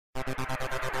Hi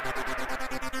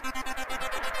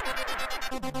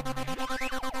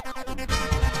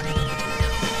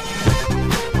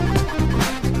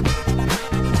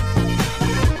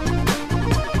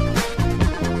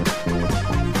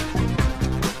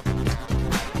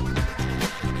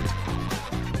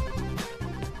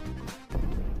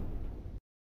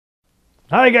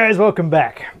guys, welcome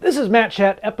back. This is Matt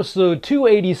Chat episode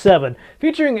 287,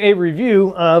 featuring a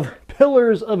review of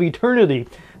Pillars of Eternity,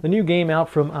 the new game out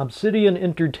from Obsidian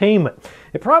Entertainment.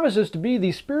 It promises to be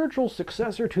the spiritual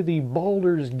successor to the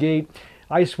Baldur's Gate,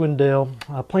 Icewind Dale,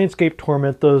 Planescape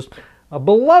Torment, those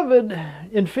beloved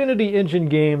Infinity Engine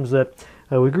games that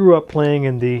we grew up playing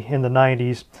in the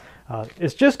 90s.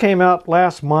 It just came out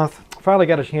last month. Finally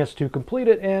got a chance to complete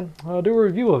it and do a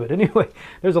review of it. Anyway,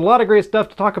 there's a lot of great stuff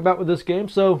to talk about with this game,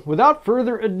 so without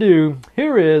further ado,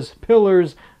 here is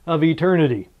Pillars of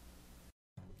Eternity.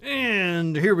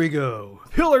 And here we go.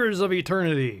 Pillars of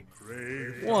Eternity.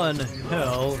 One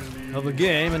hell of a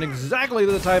game, and exactly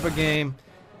the type of game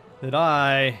that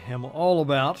I am all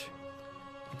about.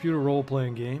 Computer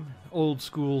role-playing game, old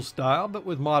school style, but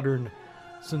with modern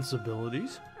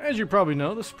sensibilities. As you probably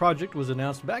know, this project was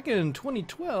announced back in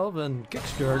 2012 on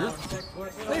Kickstarter.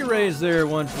 They raised their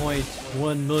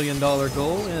 $1.1 million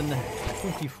goal in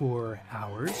 24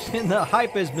 hours, and the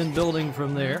hype has been building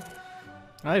from there.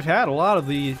 I've had a lot of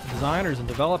the designers and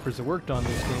developers that worked on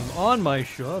this game on my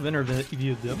show. I've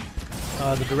interviewed them.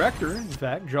 The director, in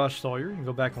fact, Josh Sawyer, you can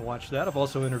go back and watch that. I've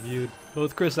also interviewed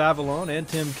both Chris Avallone and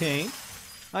Tim Kane.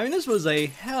 I mean, this was a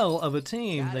hell of a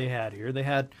team they had here. They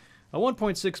had a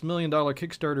 $1.6 million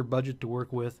Kickstarter budget to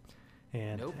work with,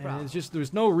 and it's just,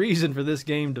 there's no reason for this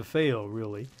game to fail,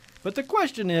 really. But the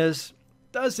question is,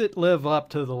 does it live up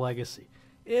to the legacy?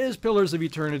 Is Pillars of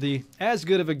Eternity as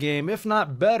good of a game, if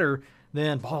not better,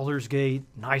 than Baldur's Gate,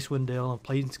 Icewind Dale, and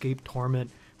Planescape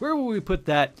Torment? Where will we put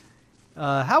that?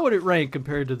 How would it rank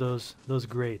compared to those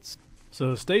greats?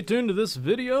 So stay tuned to this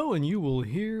video, and you will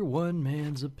hear one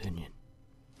man's opinion.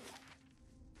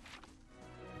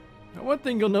 Now, one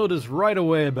thing you'll notice right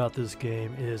away about this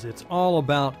game is it's all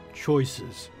about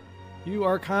choices. You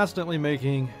are constantly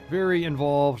making very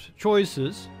involved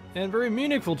choices, and very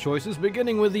meaningful choices,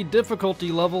 beginning with the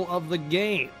difficulty level of the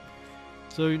game.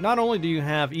 So not only do you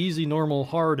have easy, normal,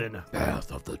 hard, and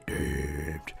Path of the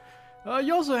Damned,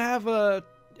 you also have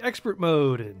expert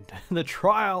mode and the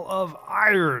Trial of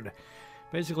Iron.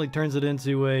 Basically turns it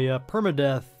into a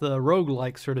permadeath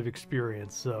roguelike sort of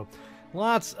experience. So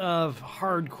lots of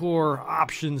hardcore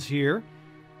options here.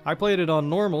 I played it on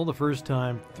normal the first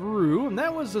time through, and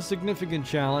that was a significant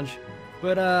challenge.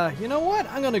 But you know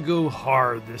what? I'm going to go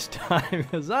hard this time,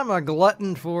 because I'm a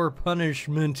glutton for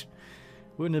punishment.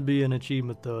 Wouldn't it be an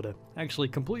achievement, though, to actually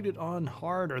complete it on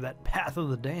hard, or that Path of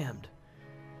the Damned?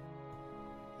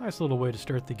 Nice little way to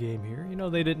start the game here. You know,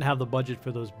 they didn't have the budget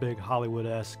for those big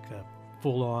Hollywood-esque,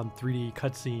 full-on 3D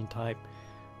cutscene type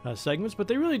segments, but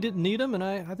they really didn't need them, and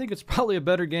I think it's probably a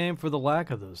better game for the lack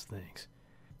of those things.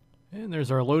 And there's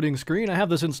our loading screen. I have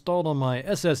this installed on my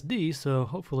SSD, so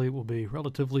hopefully it will be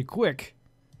relatively quick.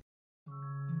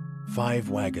 5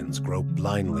 wagons grope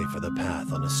blindly for the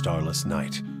path on a starless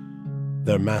night,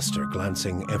 their master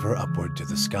glancing ever upward to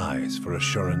the skies for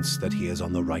assurance that he is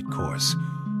on the right course.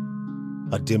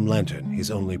 A dim lantern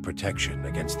his only protection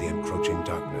against the encroaching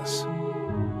darkness.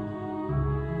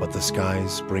 But the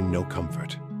skies bring no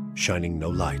comfort, shining no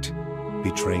light,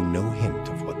 betraying no hint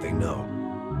of what they know.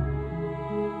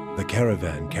 The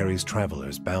caravan carries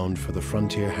travelers bound for the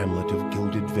frontier hamlet of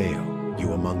Gilded Vale,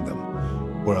 you among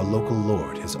them, where a local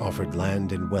lord has offered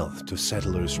land and wealth to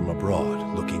settlers from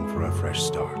abroad looking for a fresh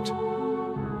start.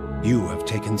 You have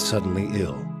taken suddenly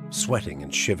ill, sweating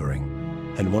and shivering,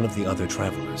 and one of the other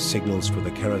travelers signals for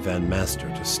the caravan master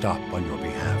to stop on your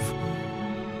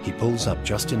behalf. He pulls up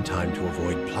just in time to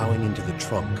avoid plowing into the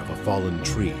trunk of a fallen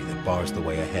tree that bars the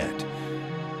way ahead.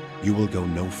 You will go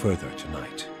no further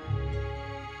tonight.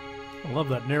 I love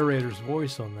that narrator's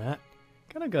voice on that.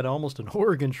 Kind of got almost an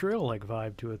Oregon Trail-like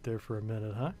vibe to it there for a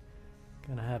minute, huh?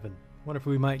 Kind of having... Wonder if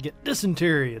we might get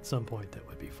dysentery at some point. That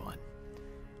would be fun.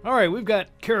 Alright, we've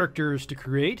got characters to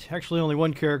create. Actually, only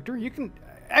one character. You can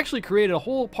actually create a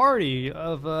whole party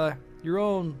of your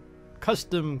own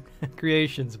custom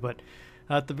creations, but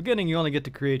at the beginning you only get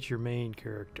to create your main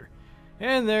character.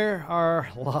 And there are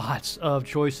lots of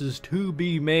choices to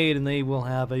be made, and they will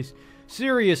have a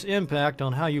serious impact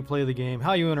on how you play the game,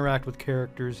 how you interact with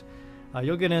characters.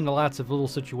 You'll get into lots of little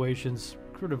situations,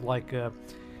 sort of like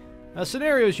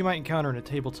scenarios you might encounter in a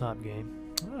tabletop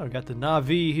game. Oh, I've got the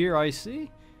Na'vi here, I see.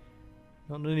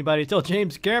 Don't know anybody tell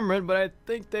James Cameron, but I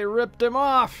think they ripped him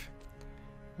off.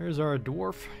 There's our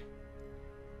dwarf.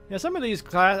 Yeah, some of these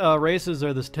races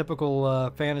are this typical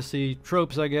fantasy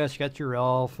tropes, I guess. You got your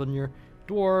elf and your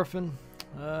dwarf and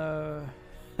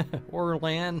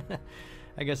Orlan.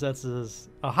 I guess that's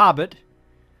a hobbit.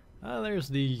 There's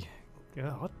the...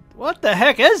 what the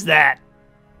heck is that?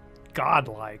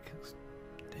 Godlike.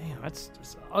 Damn, that's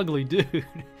just an ugly dude.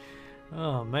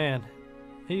 Oh, man.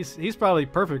 He's probably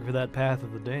perfect for that Path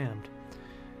of the Damned.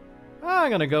 I'm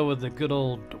going to go with the good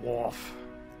old dwarf.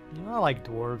 You know, I like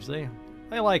dwarves.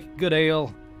 They like good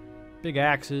ale, big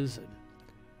axes, and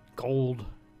gold,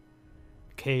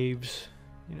 caves.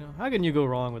 You know, how can you go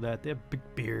wrong with that? They have big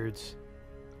beards.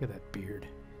 Look at that beard.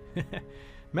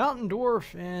 Mountain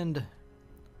dwarf and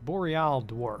boreal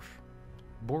dwarf.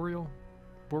 Boreal?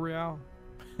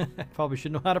 Probably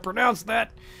should know how to pronounce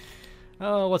that.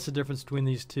 Oh, what's the difference between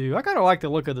these two? I kind of like the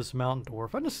look of this mountain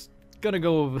dwarf. I'm just going to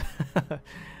go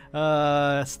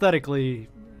aesthetically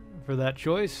for that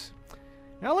choice.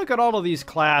 Now look at all of these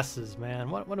classes,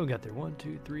 man. What do we got there? 1,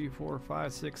 2, 3, 4,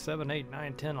 5, 6, 7, 8,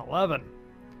 9, 10, 11. 1,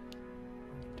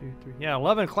 2, 3. Yeah,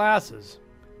 11 classes.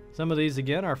 Some of these,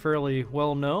 again, are fairly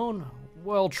well-known,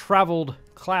 well-traveled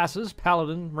classes.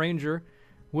 Paladin, Ranger,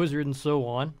 Wizard, and so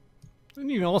on. And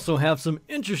you also have some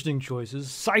interesting choices.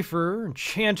 Cipher and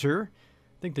Chanter.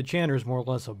 I think the Chanter is more or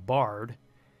less a bard.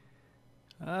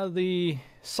 The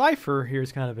Cipher here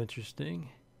is kind of interesting.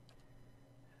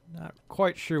 Not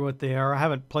quite sure what they are. I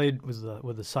haven't played with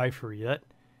the Cipher yet.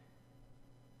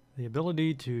 The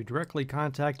ability to directly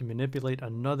contact and manipulate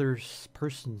another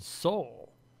person's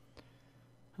soul.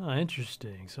 Huh,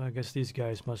 interesting. So I guess these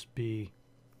guys must be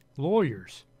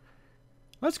lawyers.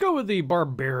 Let's go with the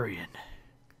Barbarian.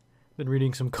 Been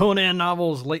reading some Conan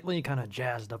novels lately, kind of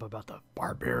jazzed up about the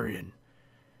Barbarian.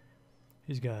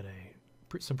 He's got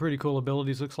some pretty cool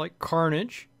abilities. Looks like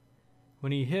Carnage.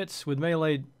 When he hits with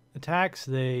melee attacks,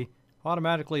 they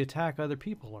automatically attack other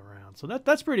people around. So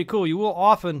that's pretty cool. You will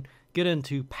often get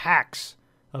into packs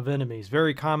of enemies.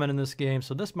 Very common in this game,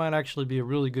 so this might actually be a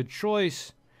really good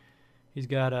choice. He's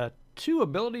got 2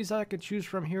 abilities I could choose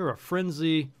from here, a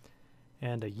Frenzy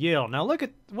and a Yell. Now look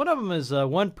at, one of them is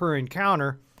 1 per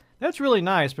encounter. That's really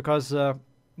nice because the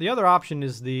other option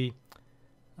is the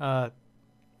 1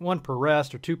 per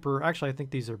rest or 2 per, actually I think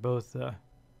these are both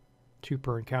 2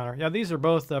 per encounter. Yeah, these are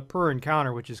both per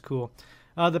encounter, which is cool.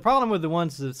 The problem with the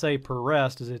ones that say per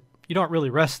rest is that you don't really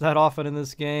rest that often in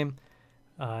this game.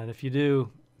 And if you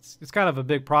do, it's kind of a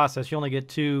big process. You only get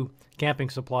 2 camping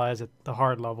supplies at the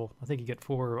hard level. I think you get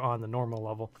 4 on the normal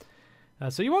level.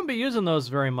 So you won't be using those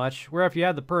very much, where if you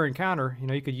had the per encounter, you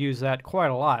know, you could use that quite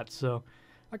a lot. So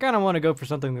I kind of want to go for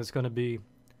something that's going to be,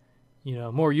 you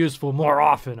know, more useful more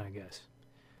often, I guess.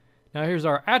 Now here's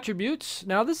our attributes.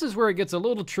 Now this is where it gets a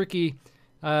little tricky.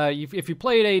 If you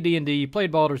played AD&D, you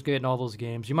played Baldur's Gate and all those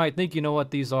games, you might think you know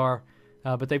what these are,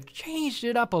 but they've changed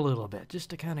it up a little bit just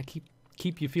to kind of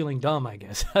keep you feeling dumb, I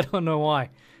guess. I don't know why.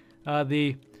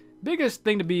 The biggest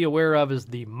thing to be aware of is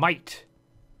the might,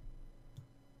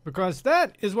 because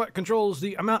that is what controls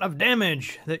the amount of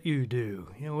damage that you do.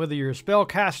 You know, whether you're a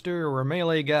spellcaster or a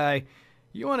melee guy,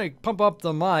 you want to pump up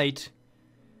the might.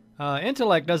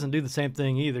 Intellect doesn't do the same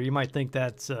thing either. You might think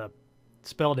that's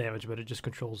spell damage, but it just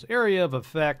controls area of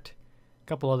effect, a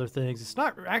couple other things. It's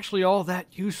not actually all that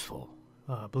useful,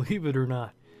 believe it or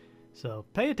not. So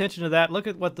pay attention to that. Look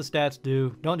at what the stats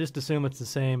do. Don't just assume it's the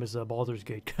same as Baldur's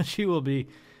Gate, because you will be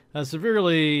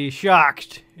severely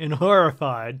shocked and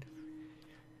horrified.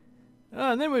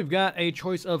 And then we've got a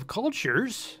choice of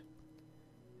cultures.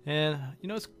 And, you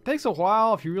know, it takes a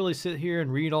while if you really sit here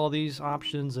and read all these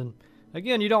options. And,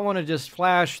 again, you don't want to just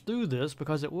flash through this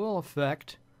because it will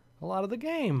affect a lot of the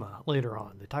game later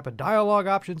on. The type of dialogue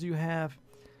options you have,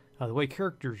 the way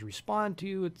characters respond to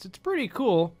you, it's pretty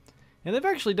cool. And they've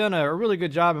actually done a really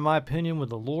good job, in my opinion, with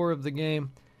the lore of the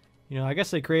game. You know, I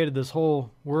guess they created this whole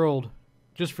world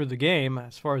just for the game.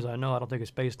 As far as I know, I don't think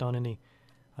it's based on any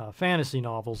fantasy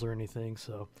novels or anything.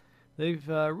 So they've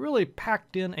really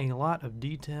packed in a lot of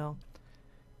detail.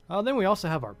 Then we also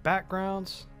have our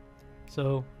backgrounds.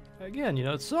 So again, you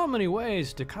know, it's so many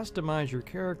ways to customize your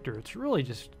character. It's really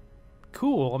just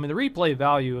cool. I mean, the replay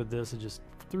value of this is just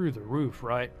through the roof,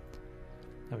 right?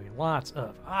 I mean, lots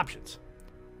of options.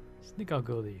 I think I'll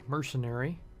go the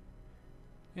mercenary.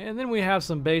 And then we have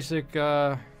some basic,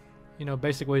 you know,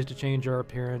 basic ways to change our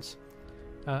appearance.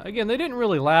 Again, they didn't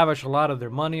really lavish a lot of their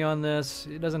money on this.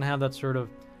 It doesn't have that sort of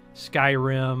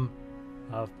Skyrim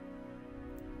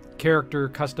character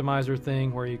customizer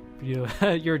thing where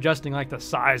you're adjusting like the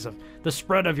size of the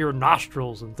spread of your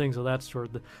nostrils and things of that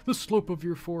sort, the slope of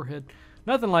your forehead.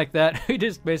 Nothing like that. He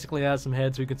just basically has some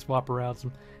heads we can swap around,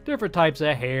 some different types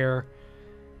of hair,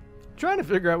 trying to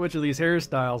figure out which of these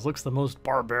hairstyles looks the most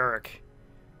barbaric.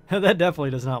 That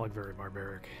definitely does not look very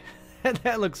barbaric.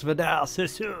 That looks Vidal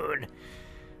Sassoon.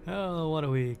 Oh, what are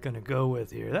we gonna go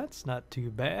with here? That's not too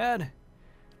bad.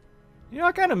 You know,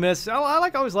 I kind of miss. I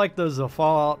always like those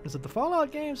Fallout. Is it the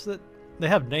Fallout games that they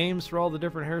have names for all the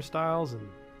different hairstyles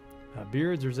and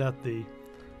beards, or is that the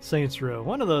Saints Row?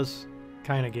 One of those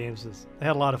kind of games is. They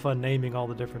had a lot of fun naming all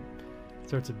the different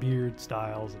sorts of beard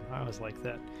styles, and I always like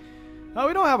that.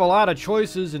 We don't have a lot of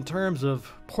choices in terms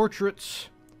of portraits.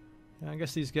 I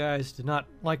guess these guys did not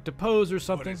like to pose or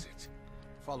something.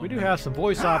 We do have some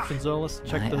voice options though. Let's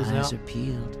check those out. My eyes are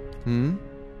peeled.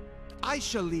 I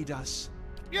shall lead us.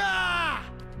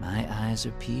 My eyes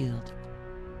are peeled.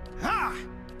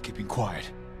 Keeping quiet.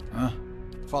 Huh?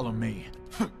 Follow me.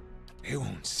 He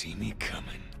won't see me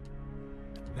coming.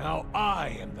 Now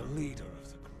I am the leader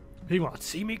of the group. He won't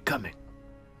see me coming.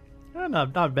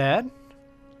 Not bad.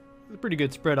 Pretty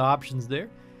good spread of options there.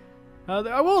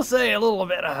 I will say a little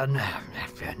bit a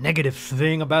negative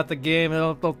thing about the game.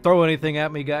 Don't throw anything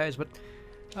at me, guys, but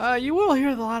you will hear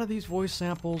a lot of these voice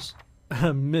samples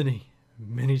many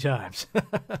times.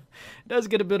 It does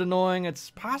get a bit annoying. It's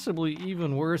possibly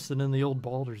even worse than in the old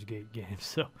Baldur's Gate games.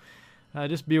 So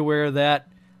just be aware of that.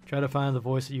 Try to find the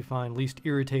voice that you find least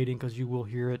irritating, because you will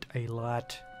hear it a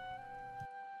lot.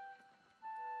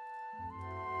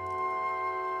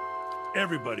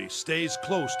 Everybody stays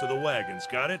close to the wagons,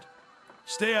 got it?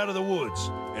 Stay out of the woods,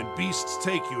 and beasts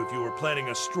take you if you were planning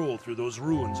a stroll through those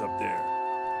ruins up there.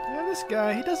 Yeah, this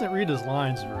guy, he doesn't read his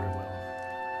lines very well.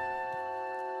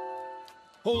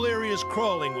 Whole area's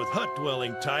crawling with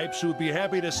hut-dwelling types who'd be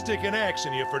happy to stick an axe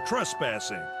in you for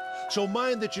trespassing. So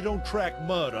mind that you don't track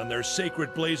mud on their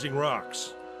sacred blazing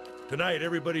rocks. Tonight,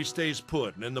 everybody stays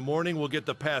put, and in the morning we'll get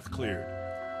the path cleared.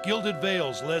 Gilded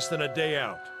Vale's less than a day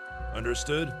out.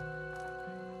 Understood?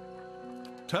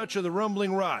 Touch of the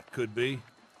rumbling rot, could be.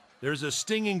 There's a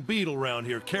stinging beetle round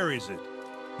here, carries it.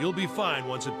 You'll be fine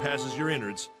once it passes your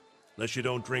innards. Unless you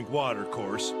don't drink water,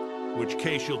 course. In which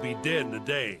case you'll be dead in a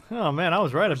day. Oh man, I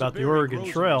was right about the Oregon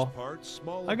Trail. Parts,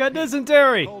 I got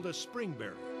dysentery! Called a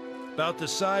springberry. About the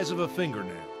size of a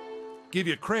fingernail. Give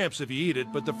you cramps if you eat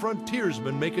it, but the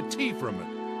frontiersmen make a tea from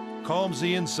it. Calms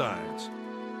the insides.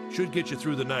 Should get you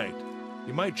through the night.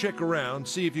 You might check around,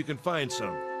 see if you can find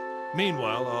some.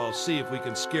 Meanwhile, I'll see if we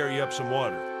can scare you up some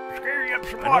water. Scare you up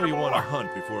some I water. know you want to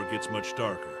hunt before it gets much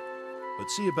darker, but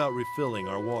see about refilling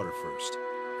our water first.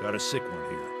 Got a sick one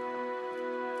here.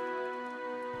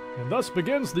 And thus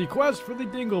begins the quest for the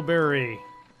dingleberry.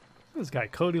 This guy,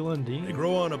 Cody Lundeen. They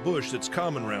grow on a bush that's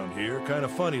common round here, kind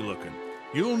of funny looking.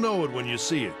 You'll know it when you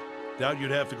see it. Doubt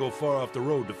you'd have to go far off the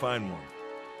road to find one.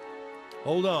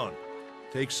 Hold on.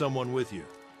 Take someone with you.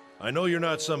 I know you're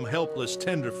not some helpless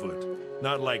tenderfoot,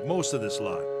 not like most of this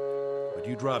lot. But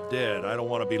you drop dead, I don't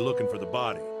want to be looking for the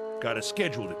body. Got a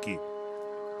schedule to keep.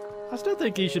 I still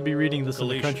think he should be reading this in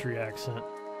a Kalisha. country accent.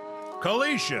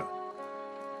 Kalisha!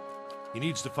 He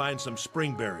needs to find some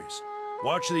springberries.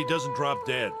 Watch that he doesn't drop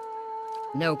dead.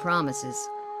 No promises.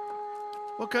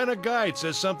 What kind of guide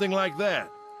says something like that?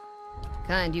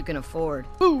 Kind you can afford.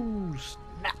 Ooh,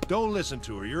 snap. Don't listen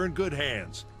to her, you're in good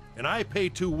hands. And I pay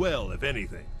too well, if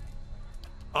anything.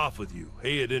 Off with you.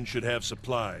 Hayden should have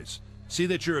supplies. See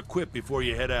that you're equipped before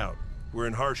you head out. We're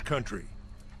in harsh country.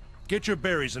 Get your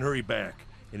berries and hurry back.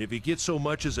 And if you get so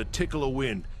much as a tickle of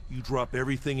wind, you drop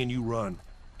everything and you run.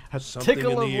 A Something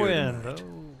tickle in of the air wind. tonight.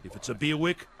 Oh. If it's a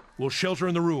Beawick, we'll shelter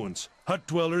in the ruins. Hut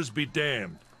dwellers be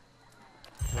damned.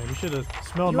 Man, you should have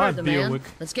smelled You my heard the man. Beawick.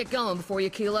 Let's get going before you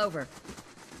keel over.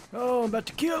 Oh, I'm about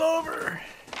to keel over.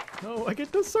 Oh, I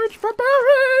get to search for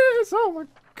berries. Oh my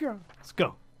god. Let's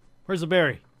go. Where's the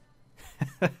berry?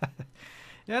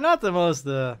 Yeah, not the most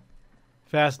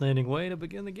fascinating way to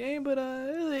begin the game, but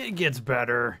it gets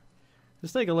better.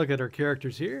 Let's take a look at our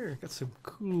characters here. Got some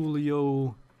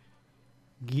coolio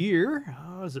gear.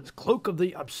 Oh, is it Cloak of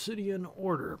the Obsidian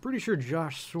Order? Pretty sure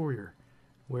Josh Sawyer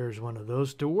wears one of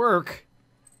those to work.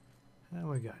 And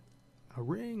we got a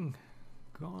ring.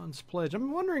 Gaun's Pledge.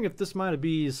 I'm wondering if this might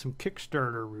be some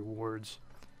Kickstarter rewards.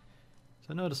 So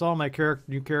I noticed all my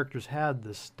new characters had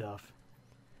this stuff.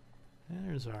 And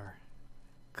there's our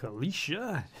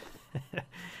Kalisha.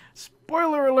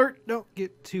 Spoiler alert, don't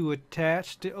get too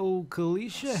attached to old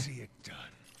Kalisha. See it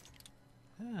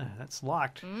done. Ah, that's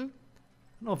locked. I don't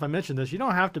know if I mentioned this. You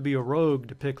don't have to be a rogue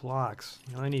to pick locks.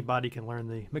 You know, anybody can learn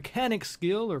the mechanic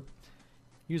skill or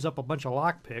use up a bunch of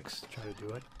lock picks to try to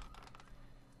do it.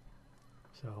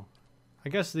 So, I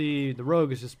guess the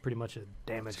rogue is just pretty much a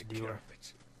damage Take care dealer. of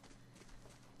it.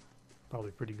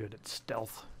 Probably pretty good at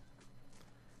stealth.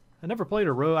 I never played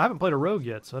a rogue. I haven't played a rogue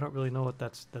yet, so I don't really know what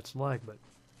that's like. But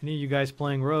any of you guys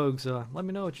playing rogues, let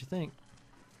me know what you think.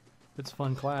 It's a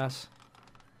fun class.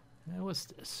 What's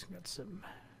this? Got some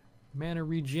mana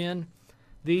regen.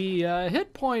 The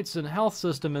hit points and health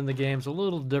system in the game's a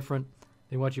little different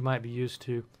than what you might be used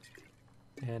to.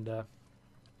 And,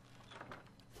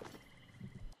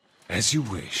 As you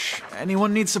wish.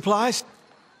 Anyone need supplies?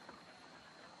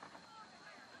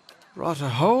 Brought a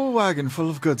whole wagon full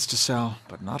of goods to sell,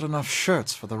 but not enough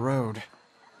shirts for the road.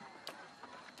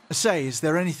 Say, is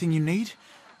there anything you need?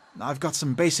 I've got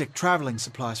some basic traveling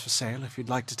supplies for sale if you'd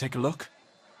like to take a look.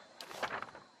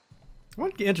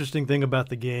 one interesting thing about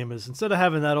the game is instead of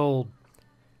having that old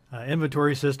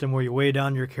inventory system where you weigh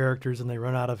down your characters and they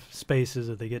run out of spaces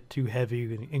or they get too heavy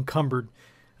and encumbered,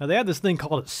 they have this thing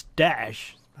called a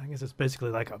stash. I guess it's basically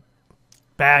like a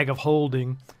bag of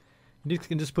holding. You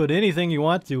can just put anything you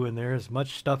want to in there, as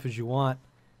much stuff as you want.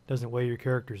 Doesn't weigh your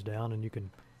characters down, and you can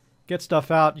get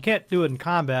stuff out. You can't do it in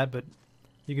combat, but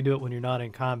you can do it when you're not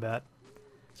in combat.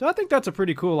 So I think that's a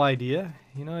pretty cool idea.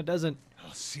 You know, it doesn't...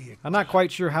 I'm not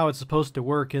quite sure how it's supposed to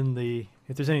work in the...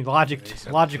 If there's any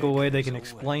logical way they can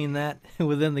explain that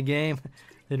within the game.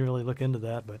 Didn't really look into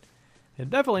that, but it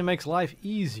definitely makes life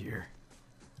easier.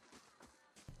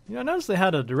 You know, I noticed they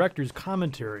had a director's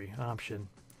commentary option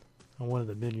on one of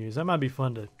the menus. That might be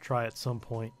fun to try at some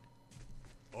point.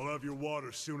 I'll have your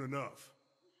water soon enough.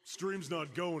 Stream's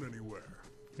not going anywhere.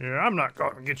 Yeah, I'm not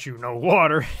going to get you no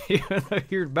water, even though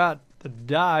you're about to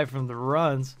die from the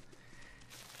runs.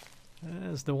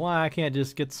 As to why I can't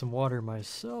just get some water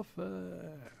myself, it's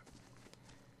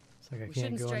like I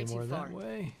can't go anymore that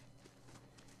way.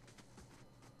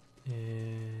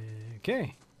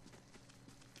 Okay.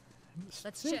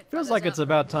 Feels like it's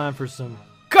about time for some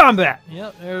combat!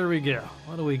 Yep, there we go.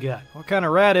 What do we got? What kind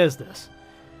of rat is this?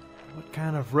 What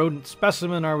kind of rodent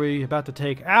specimen are we about to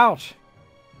take out?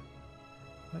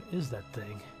 What is that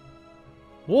thing?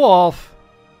 Wolf!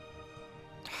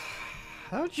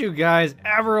 Don't you guys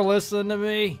ever listen to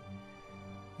me?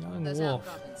 Young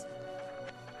wolf.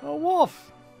 A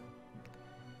wolf!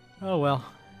 Oh well.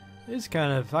 It's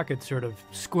kind of... I could sort of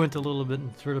squint a little bit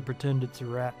and sort of pretend it's a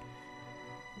rat.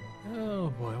 Oh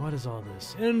boy, what is all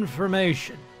this?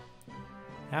 Information.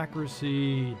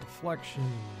 Accuracy, deflection,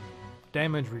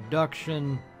 damage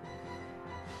reduction.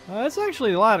 It's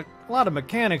actually a lot of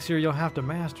mechanics here you'll have to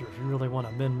master if you really want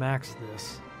to min-max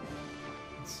this.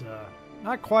 It's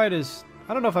not quite as...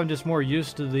 I don't know if I'm just more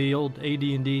used to the old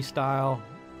AD&D style.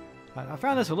 I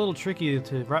found this a little tricky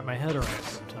to wrap my head around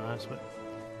sometimes, but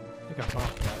I think I'm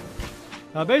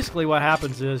fine. Basically what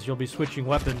happens is you'll be switching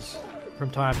weapons from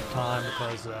time to time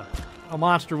because a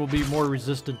monster will be more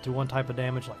resistant to one type of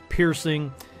damage like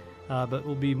piercing, but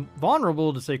will be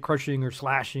vulnerable to say crushing or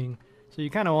slashing. So you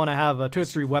kind of want to have 2 or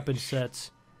 3 weapon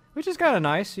sets, which is kind of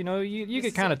nice. You know, you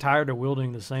get kind of tired of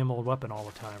wielding the same old weapon all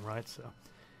the time, right? So,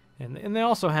 and they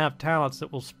also have talents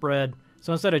that will spread.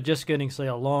 So instead of just getting, say,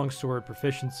 a longsword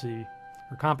proficiency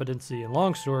or competency in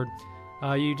longsword,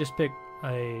 you just pick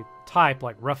a type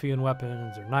like ruffian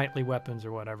weapons or knightly weapons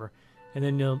or whatever. And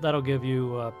then that'll give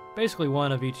you basically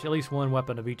one of each, at least one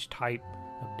weapon of each type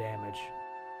of damage.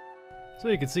 So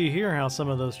you can see here how some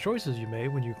of those choices you made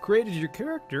when you created your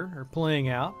character are playing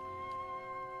out.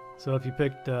 So if you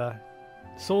picked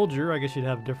soldier, I guess you'd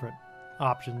have different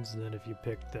options than if you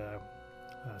picked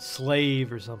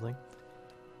slave or something.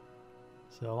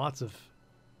 So lots of...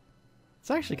 It's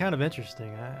actually kind of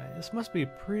interesting. This must be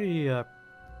pretty...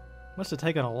 must have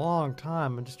taken a long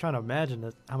time. I'm just trying to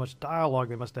imagine how much dialogue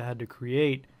they must have had to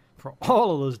create for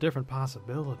all of those different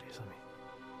possibilities. I mean,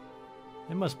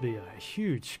 it must be a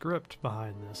huge script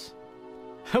behind this.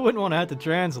 I wouldn't want to have to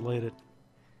translate it.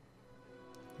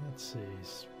 Let's see.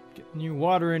 Getting you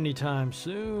water anytime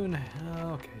soon.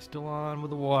 Okay, still on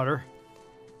with the water.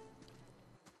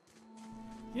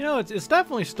 You know, it's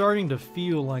definitely starting to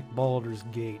feel like Baldur's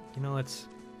Gate. You know, it's...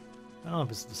 I don't know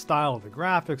if it's the style of the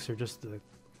graphics or just the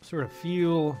sort of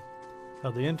feel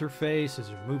of the interface as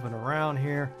you're moving around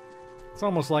here. It's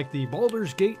almost like the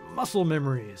Baldur's Gate muscle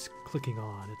memory is clicking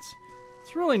on.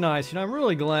 It's really nice. You know, I'm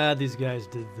really glad these guys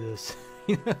did this.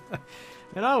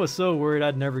 And I was so worried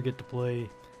I'd never get to play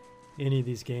any of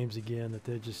these games again, that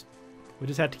we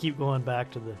just have to keep going back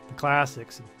to the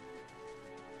classics. And,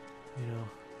 you know,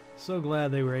 so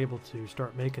glad they were able to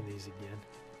start making these again.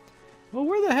 Well,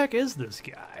 where the heck is this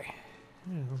guy?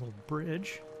 Yeah, a little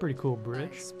bridge. Pretty cool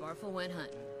bridge. Sparful went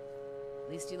hunting.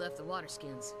 At least he left the water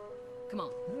skins. Come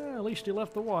on. Yeah, at least he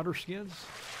left the water skins.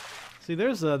 See,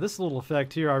 there's this little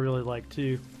effect here I really like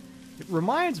too. It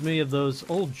reminds me of those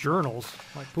old journals,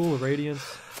 like Pool of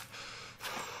Radiance.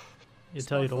 It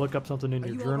tell you to look up something in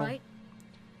your journal. Right?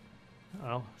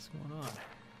 Uh-oh, what's going on?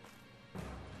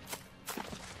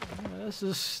 This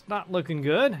is not looking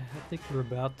good. I think we're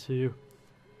about to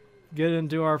get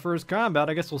into our first combat.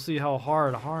 I guess we'll see how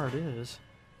hard is.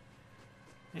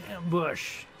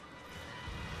 Ambush.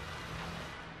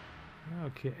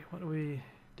 Okay, what do we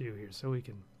do here? So we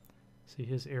can see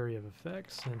his area of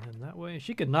effects, and then that way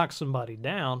she can knock somebody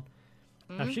down.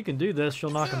 Now, if she can do this, she'll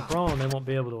knock them prone. They won't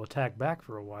be able to attack back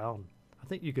for a while. And I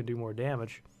think you can do more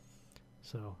damage.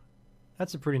 So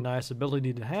that's a pretty nice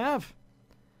ability to have.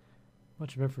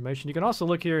 Bunch of information. You can also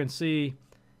look here and see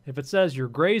if it says you're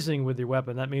grazing with your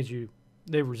weapon, that means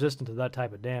they're resistant to that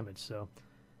type of damage. So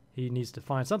he needs to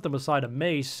find something beside a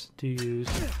mace to use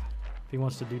if he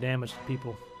wants to do damage to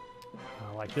people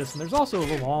like this. And there's also a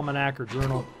little almanac or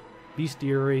journal,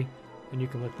 bestiary, and you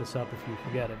can look this up if you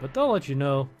forget it. But they'll let you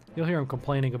know. You'll hear them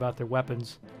complaining about their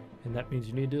weapons, and that means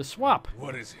you need to swap.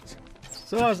 What is it?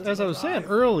 So as I was saying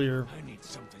earlier,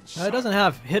 it doesn't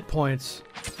have hit points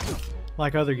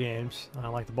like other games,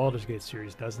 like the Baldur's Gate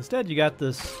series does. Instead, you got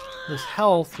this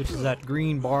health, which is that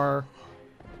green bar,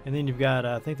 and then you've got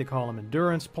I think they call them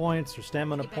endurance points or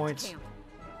stamina points.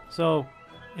 So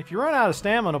if you run out of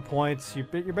stamina points, you're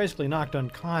basically knocked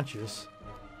unconscious.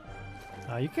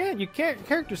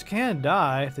 Characters can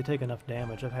die if they take enough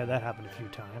damage. I've had that happen a few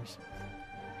times.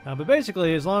 But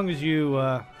basically, as long as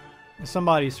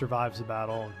somebody survives the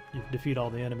battle and you defeat all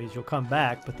the enemies, you'll come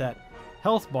back, but that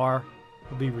health bar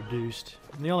will be reduced.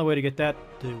 And the only way to get that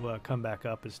to come back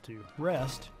up is to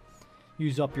rest.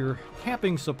 Use up your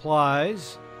camping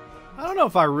supplies. I don't know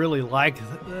if I really like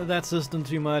that system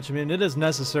too much. I mean, it is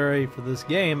necessary for this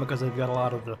game because they've got a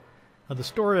lot of the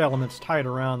story elements tied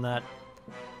around that,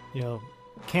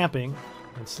 camping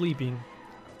and sleeping.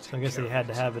 So I guess they had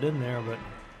to have it in there, but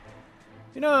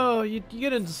you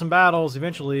get into some battles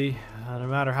eventually, no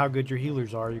matter how good your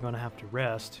healers are, you're going to have to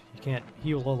rest. You can't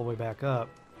heal all the way back up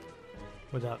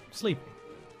without sleeping.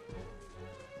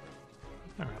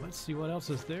 Alright, let's see what else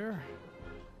is there.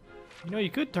 You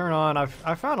could turn on,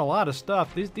 I found a lot of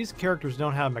stuff. These characters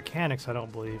don't have mechanics, I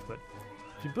don't believe, but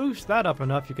if you boost that up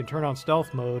enough, you can turn on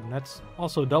stealth mode, and that's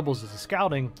also doubles as a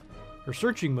scouting or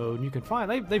searching mode, and you can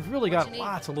find, they've really got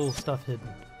lots of little stuff hidden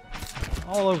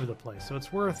all over the place, so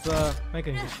it's worth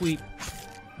making a sweep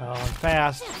on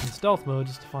fast and stealth mode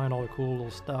just to find all the cool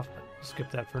little stuff, but we'll skip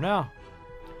that for now.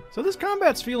 So this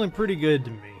combat's feeling pretty good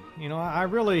to me. I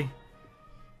really,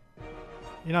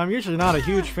 I'm usually not a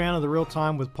huge fan of the real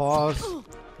time with pause.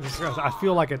 I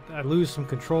feel like I lose some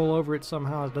control over it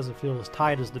somehow. It doesn't feel as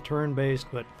tight as the turn-based,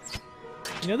 but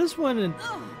this one,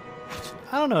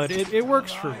 I don't know, it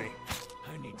works for me.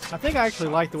 I think I actually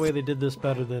like the way they did this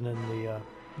better than in the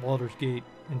Baldur's Gate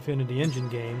Infinity Engine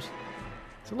games.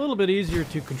 It's a little bit easier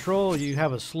to control. You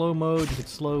have a slow mode. You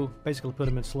can basically put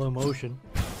them in slow motion.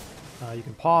 You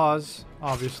can pause,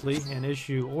 obviously, and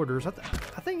issue orders. I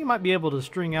think you might be able to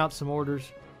string out some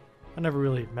orders. I never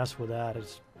really mess with that.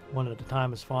 It's one at a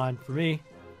time is fine for me.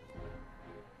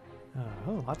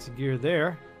 Oh, lots of gear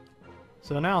there.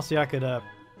 So now, see, I could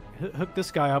hook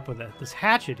this guy up with this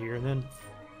hatchet here, and then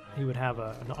he would have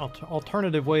an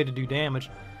alternative way to do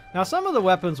damage. Now, some of the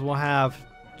weapons will have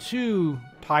two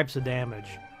types of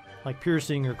damage, like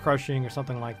piercing or crushing or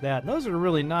something like that. And those are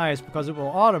really nice because it will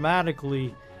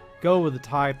automatically go with the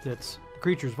type that's the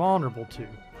creature's vulnerable to.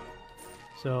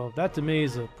 So that to me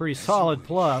is a pretty solid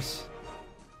plus.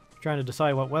 Trying to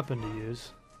decide what weapon to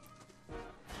use.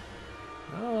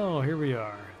 Oh, here we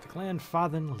are. The Clan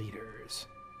Fathen leaders.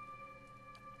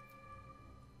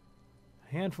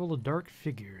 A handful of dark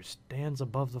figures stands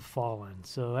above the fallen.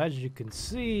 So as you can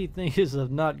see, things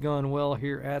have not gone well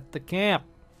here at the camp.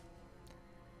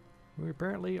 We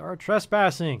apparently are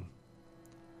trespassing.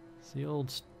 It's the old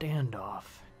standoff.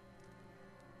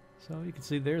 So you can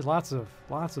see there's lots of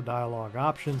dialogue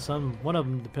options. One of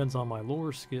them depends on my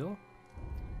lore skill.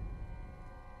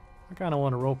 I kind of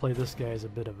want to roleplay this guy as a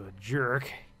bit of a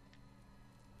jerk.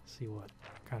 See what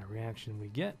kind of reaction we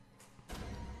get.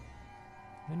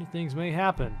 Many things may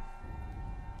happen.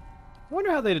 I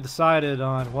wonder how they decided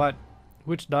on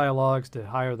which dialogues to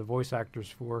hire the voice actors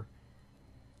for.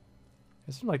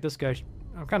 It seems like this guy,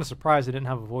 I'm kind of surprised they didn't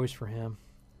have a voice for him.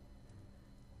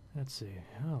 Let's see.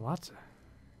 Oh,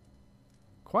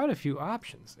 quite a few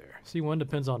options there. See, one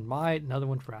depends on might, another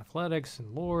one for athletics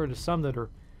and lore. There's some that are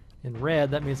in red.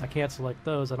 That means I can't select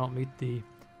those. I don't meet the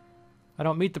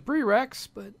prereqs,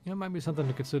 but it might be something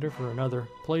to consider for another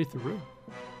playthrough.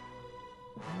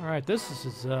 All right,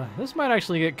 this might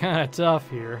actually get kind of tough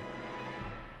here.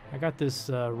 I got this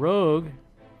rogue.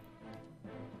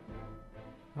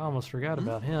 I almost forgot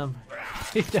about him.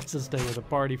 He doesn't stay with the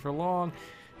party for long.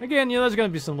 Again, there's going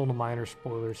to be some little minor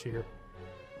spoilers here.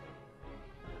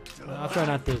 I'll try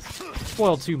not to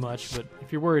spoil too much, but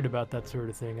if you're worried about that sort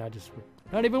of thing, I just would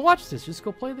not even watch this. Just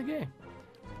go play the game.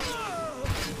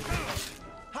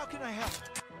 How can I help?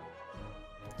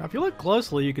 Now, if you look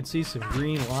closely, you can see some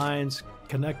green lines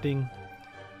connecting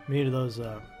me to those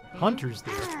hunters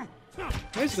there.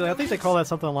 Basically, I think they call that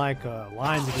something like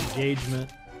lines of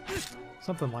engagement,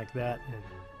 something like that. And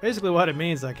basically, what it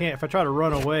means, if I try to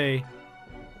run away,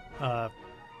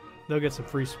 they'll get some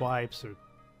free swipes, or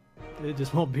it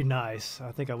just won't be nice.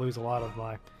 I think I lose a lot of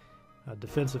my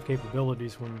defensive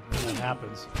capabilities when that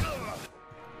happens.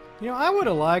 You know, I would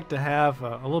have liked to have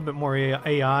a little bit more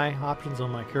AI options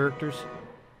on my characters.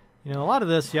 You know, a lot of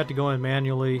this you have to go in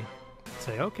manually,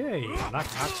 say, okay, knock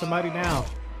somebody down.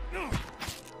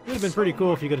 It would have been pretty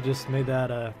cool if you could have just made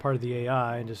that part of the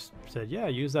AI and just said, yeah,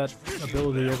 use that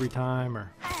ability every time,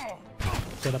 or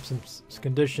set up some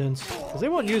conditions, because they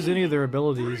won't use any of their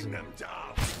abilities. And,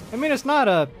 I mean, it's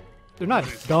not they're not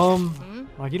dumb.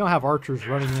 Like, you don't have archers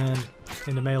running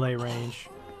into melee range,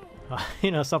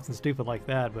 you know, something stupid like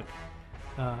that. But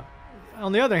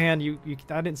on the other hand,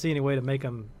 I didn't see any way to make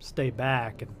them stay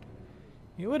back, and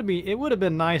it would have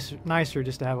been nicer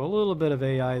just to have a little bit of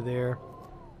AI there,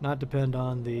 not depend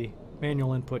on the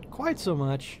manual input quite so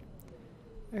much.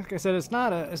 Like I said, it's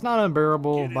not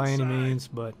unbearable by any means,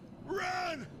 but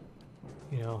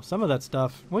you know, some of that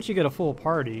stuff, once you get a full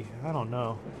party, I don't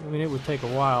know. I mean, it would take a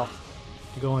while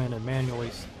to go in and manually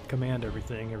command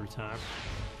everything every time.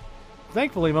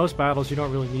 Thankfully, most battles you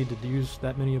don't really need to use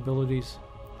that many abilities.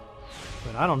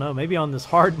 But I don't know, maybe on this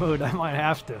hard mode I might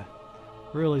have to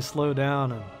really slow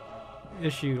down and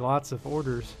issue lots of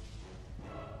orders.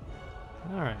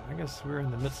 Alright, I guess we're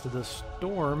in the midst of this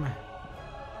storm.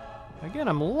 Again,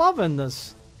 I'm loving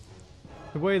this,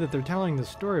 the way that they're telling the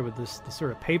story with this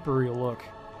sort of papery look.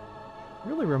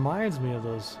 Really reminds me of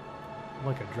those,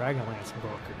 like a Dragonlance book,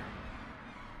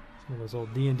 or some of those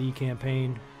old D&D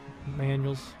campaign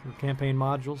manuals, or campaign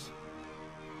modules.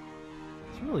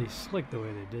 It's really slick the way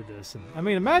they did this. And I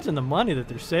mean, imagine the money that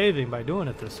they're saving by doing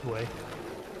it this way.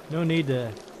 No need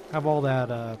to have all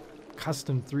that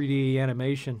custom 3D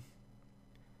animation.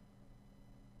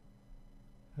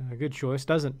 Good choice.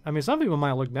 I mean, some people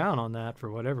might look down on that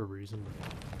for whatever reason,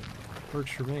 but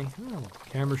works for me. Oh,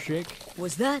 camera shake.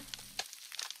 Was that?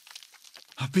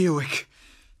 A Buick.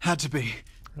 Had to be.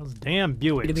 Those damn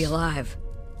Buicks. To be alive.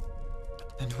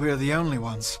 And we're the only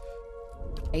ones.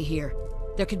 Hey, here.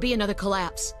 There could be another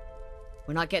collapse.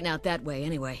 We're not getting out that way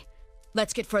anyway.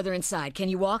 Let's get further inside. Can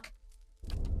you walk?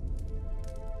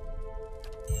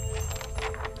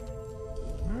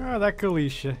 Ah, that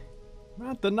Kalisha.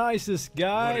 Not the nicest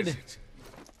guide. What is it?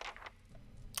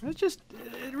 It's just,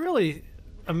 it really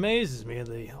amazes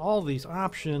me, all these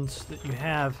options that you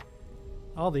have,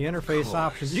 all the interface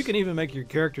options. You can even make your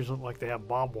characters look like they have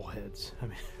bobbleheads. I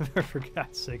mean, for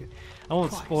God's sake. I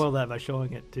won't spoil that by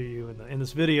showing it to you in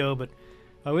this video, but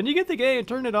when you get the game,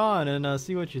 turn it on and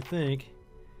see what you think.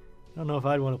 I don't know if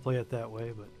I'd want to play it that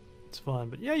way, but it's fun.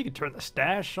 But yeah, you can turn the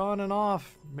stash on and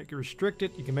off, make it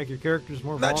restricted. You can make your characters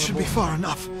more vulnerable. That should be far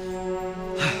enough.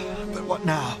 But what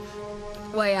now?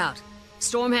 Way out.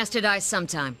 Storm has to die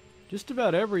sometime. Just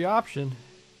about every option,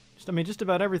 just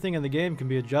about everything in the game can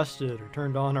be adjusted or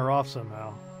turned on or off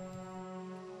somehow.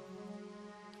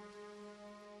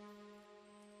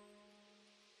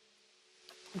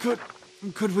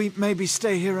 Could we maybe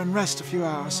stay here and rest a few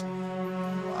hours?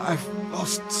 I've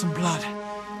lost some blood.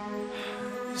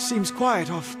 Seems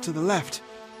quiet off to the left.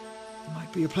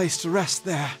 Might be a place to rest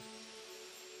there.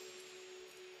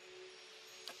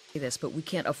 This, but we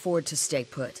can't afford to stay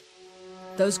put.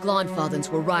 Those Glonfathens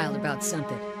were riled about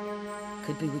something.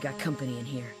 Could be we got company in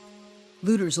here.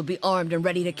 Looters will be armed and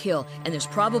ready to kill, and there's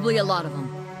probably a lot of them.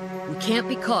 We can't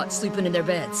be caught sleeping in their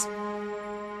beds.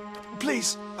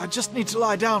 Please, I just need to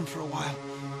lie down for a while.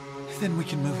 Then we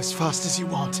can move as fast as you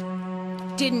want.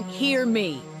 Didn't hear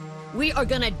me. We are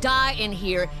gonna die in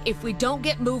here if we don't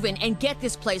get moving and get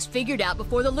this place figured out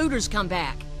before the looters come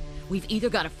back. We've either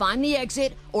got to find the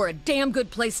exit or a damn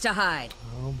good place to hide.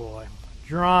 Oh boy.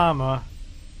 Drama.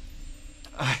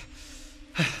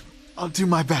 I'll do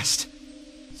my best.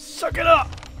 Suck it up!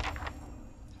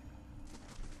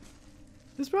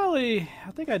 This probably...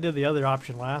 I think I did the other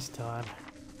option last time.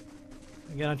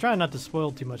 Again, I'm trying not to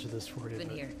spoil too much of this for you,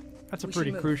 but that's a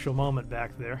pretty crucial moment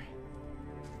back there.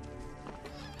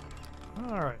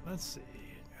 Alright, let's see.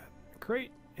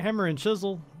 Crate, hammer, and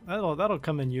chisel. That'll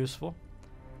come in useful.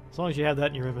 As long as you have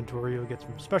that in your inventory, you'll get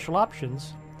some special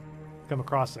options. Come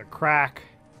across a crack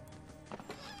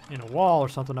in a wall or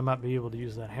something, I might be able to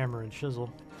use that hammer and chisel.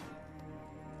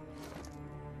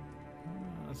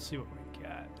 Let's see what we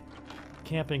got.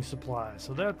 camping supplies.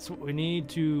 So that's what we need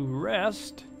to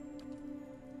rest.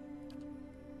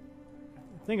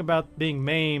 The thing about being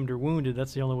maimed or wounded,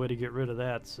 that's the only way to get rid of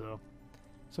that. So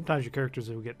sometimes your characters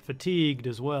will get fatigued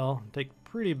as well. Take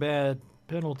pretty bad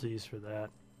penalties for that.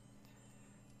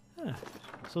 Huh.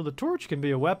 So the torch can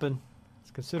be a weapon.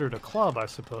 It's considered a club, I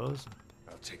suppose.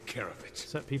 I'll take care of it.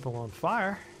 Set people on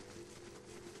fire.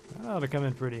 That ought to come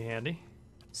in pretty handy.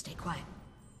 Stay quiet.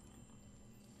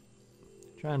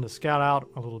 Trying to scout out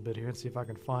a little bit here and see if I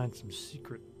can find some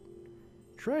secret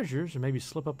treasures or maybe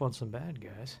slip up on some bad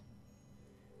guys.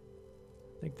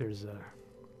 I think there's a...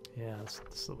 yeah, it's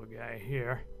this little guy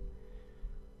here.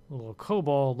 A little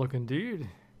kobold-looking dude.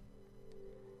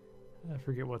 I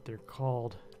forget what they're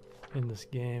called in this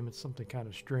game. It's something kind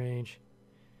of strange.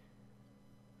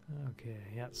 Okay,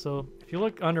 yeah, so if you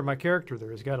look under my character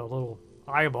there, he's got a little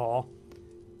eyeball.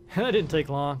 That didn't take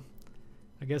long.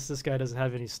 I guess this guy doesn't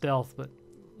have any stealth, but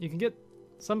you can get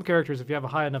some characters, if you have a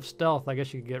high enough stealth, I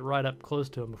guess you can get right up close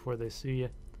to them before they see you.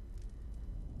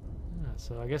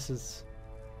 So I guess it's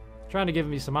trying to give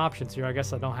me some options here. I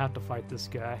guess I don't have to fight this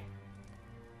guy.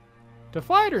 To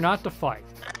fight or not to fight?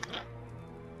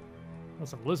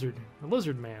 That's a lizard. A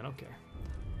lizard man, okay.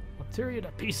 I'll tear you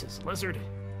to pieces, lizard.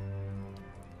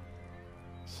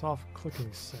 Soft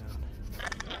clicking sound.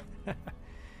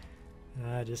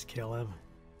 Just kill him.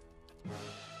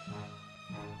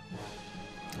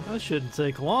 That shouldn't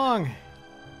take long.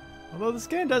 Although this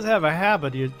game does have a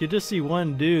habit, you just see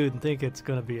one dude and think it's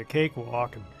going to be a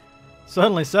cakewalk, and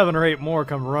suddenly 7 or 8 more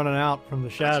come running out from the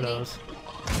shadows.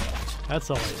 That's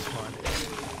always fun.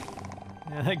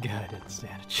 Yeah, that guy didn't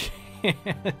stand a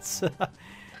chance.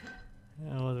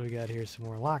 What do we got here? Some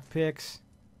more lockpicks.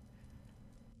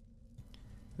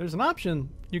 There's an option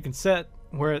you can set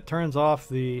where it turns off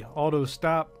the auto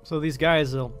stop. So these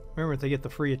guys will, remember, they get the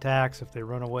free attacks if they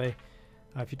run away.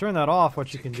 If you turn that off,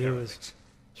 what you can do is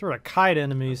sort of kite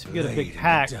enemies. If you get a big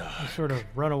pack, you sort of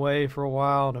run away for a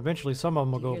while, and eventually some of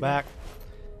them will go back.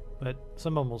 But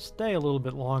some of them will stay a little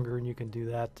bit longer, and you can do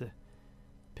that to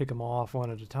pick them off one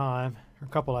at a time, or a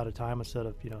couple at a time instead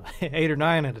of, 8 or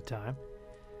 9 at a time.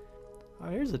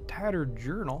 Here's a tattered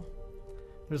journal.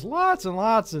 There's lots and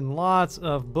lots and lots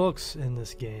of books in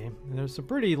this game, and there's some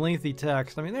pretty lengthy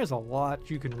text. I mean, there's a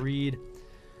lot you can read.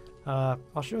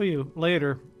 I'll show you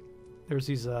later. There's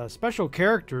these special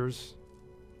characters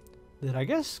that I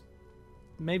guess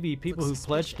maybe people who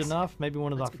pledged enough, maybe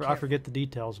one of the, I forget the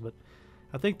details, but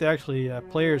I think they actually,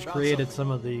 players created some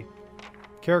of the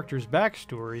characters'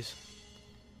 backstories,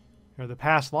 or the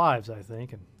past lives, I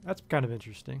think, and that's kind of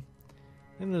interesting.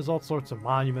 And there's all sorts of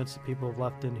monuments that people have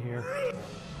left in here.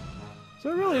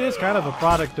 So it really is kind of a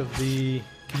product of the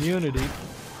community,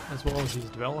 as well as these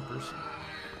developers.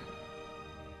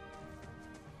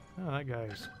 Oh, that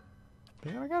guy's...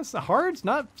 I guess the hard's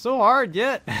not so hard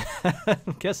yet.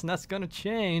 I'm guessing that's going to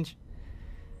change.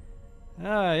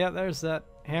 Yeah, there's that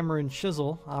hammer and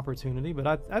chisel opportunity, but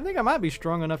I think I might be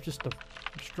strong enough just to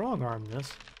strong-arm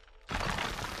this.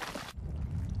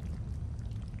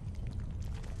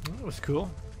 That was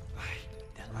cool.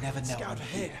 They'll never know. Scout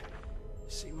ahead.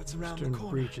 See what's around the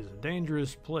corner. Breach is a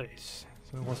dangerous place,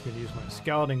 so it wants me to use my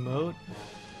scouting mode.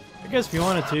 I guess if you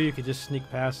wanted to, you could just sneak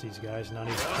past these guys and not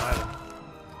even try them.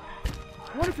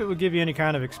 I wonder if it would give you any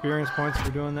kind of experience points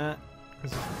for doing that.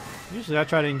 Because usually I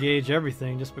try to engage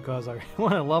everything just because I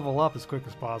want to level up as quick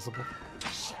as possible.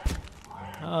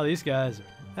 Oh, these guys are...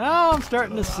 Oh, I'm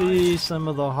starting to see some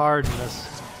of the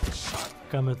hardness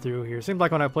coming through here. Seems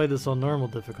like when I played this on normal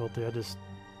difficulty, I just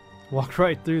walked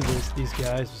right through these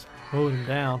guys, just mowed them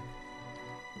down.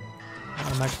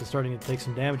 I'm actually starting to take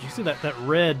some damage. You see that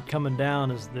red coming down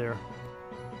is there.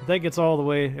 If that gets all the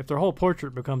way, if their whole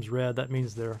portrait becomes red, that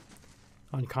means they're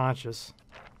unconscious.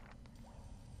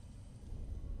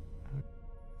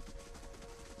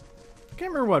 I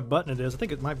can't remember what button it is. I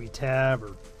think it might be tab, or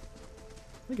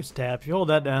I think it's tab. If you hold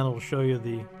that down, it'll show you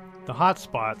the hot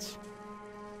spots.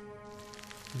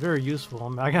 Very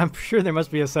useful. I'm sure there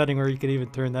must be a setting where you could even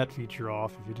turn that feature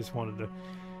off if you just wanted to,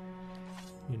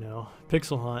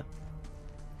 pixel hunt.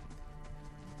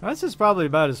 This is probably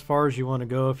about as far as you want to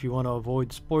go if you want to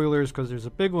avoid spoilers, because there's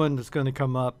a big one that's going to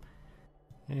come up,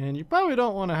 and you probably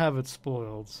don't want to have it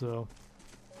spoiled, so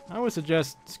I would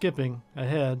suggest skipping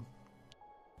ahead.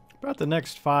 About the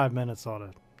next 5 minutes ought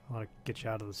to get you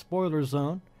out of the spoiler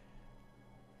zone.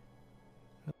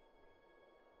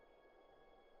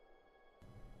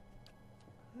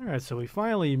 Alright, so we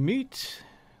finally meet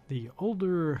the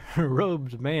older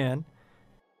robed man.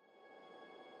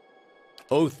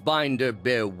 Oathbinder,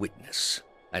 bear witness,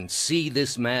 and see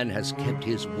this man has kept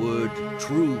his word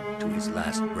true to his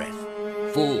last breath,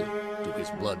 full to his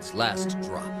blood's last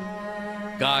drop.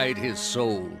 Guide his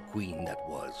soul, queen that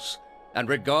was, and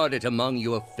regard it among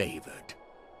your favored.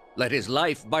 Let his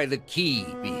life by the key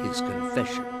be his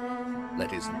confession.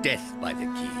 Let his death by the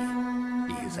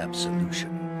key be his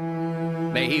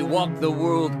absolution. May he walk the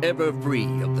world ever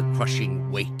free of the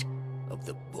crushing weight of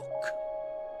the book.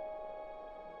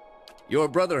 Your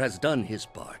brother has done his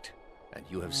part, and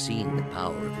you have seen the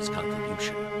power of his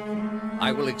contribution.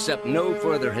 I will accept no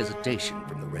further hesitation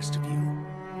from the rest of you.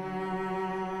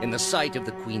 In the sight of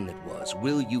the queen that was,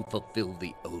 will you fulfill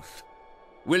the oath?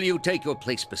 Will you take your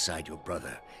place beside your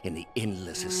brother in the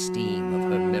endless esteem of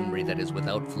her memory that is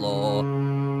without flaw?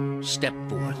 Step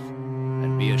forth,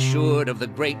 and be assured of the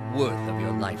great worth of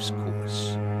your life's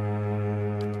course.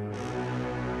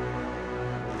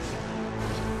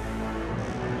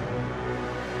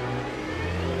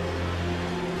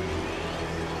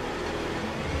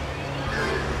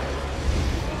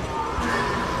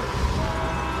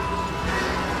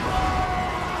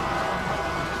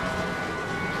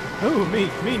 Ooh,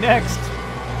 me next.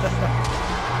 Oh,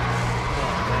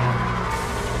 man.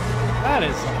 That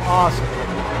is awesome.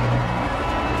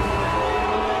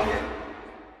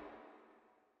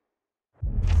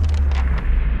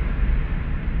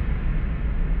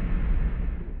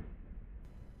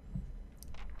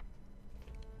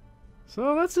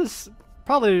 So that's just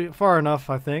probably far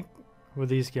enough, I think, with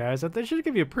these guys. That they should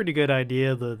give you a pretty good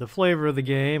idea of the flavor of the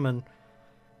game, and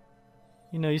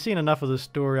you know, you've seen enough of the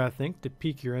story, I think, to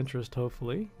pique your interest,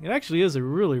 hopefully. It actually is a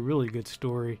really, really good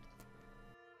story.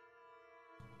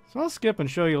 So I'll skip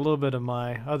and show you a little bit of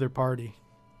my other party,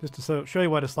 just to show you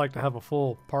what it's like to have a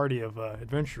full party of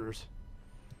adventurers.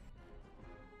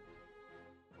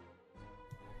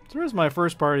 So here's my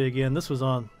first party again. This was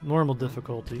on normal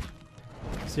difficulty.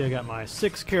 See, I got my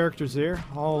 6 characters there,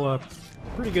 all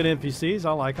pretty good NPCs.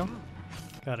 I like them.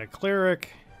 Got a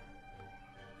cleric,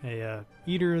 a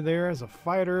eater there as a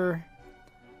fighter.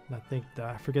 And I think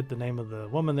I forget the name of the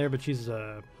woman there, but she's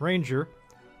a ranger.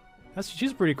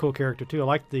 She's a pretty cool character too. I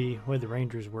like the way the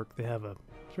rangers work. They have a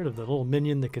sort of the little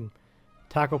minion that can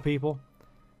tackle people.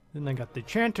 Then I got the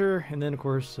chanter, and then of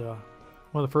course one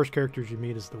of the first characters you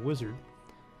meet is the wizard.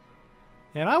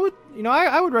 And I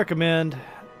would recommend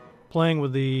playing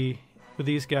with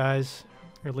these guys,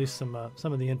 or at least some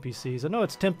of the NPCs. I know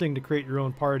it's tempting to create your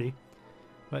own party,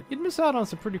 but you'd miss out on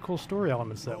some pretty cool story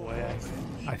elements that way,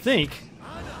 I think.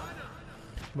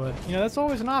 But, you know, that's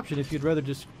always an option if you'd rather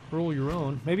just roll your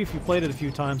own. Maybe if you played it a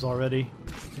few times already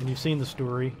and you've seen the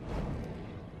story,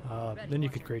 then you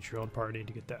could create your own party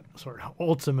to get that sort of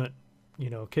ultimate, you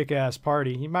know, kick-ass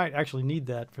party. You might actually need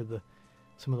that for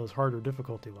some of those harder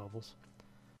difficulty levels.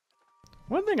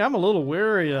 One thing I'm a little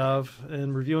wary of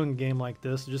in reviewing a game like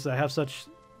this is just I have so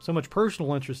much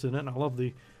personal interest in it, and I love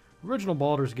the original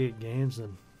Baldur's Gate games,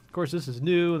 and of course this is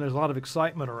new and there's a lot of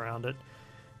excitement around it.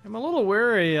 I'm a little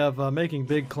wary of making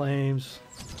big claims,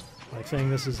 like saying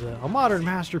this is a modern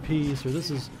masterpiece, or this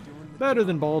is better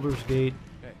than Baldur's Gate.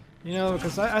 You know,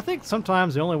 because I think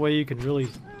sometimes the only way you can really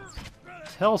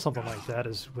tell something like that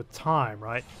is with time,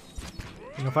 right?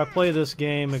 You know, if I play this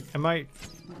game,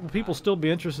 will people still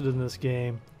be interested in this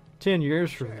game 10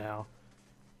 years from now?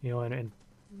 You know, and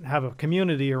have a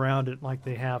community around it like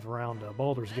they have around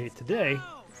Baldur's Gate today.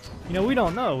 You know, we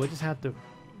don't know. We just have to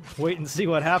wait and see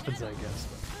what happens, I guess.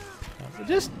 But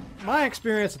just my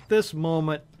experience at this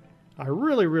moment, I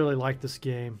really, really like this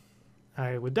game.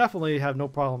 I would definitely have no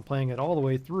problem playing it all the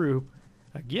way through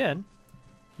again,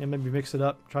 and maybe mix it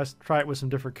up, try it with some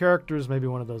different characters, maybe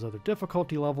one of those other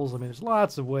difficulty levels. I mean, there's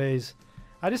lots of ways.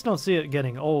 I just don't see it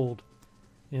getting old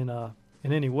in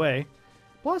any way.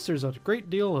 Plus, there's a great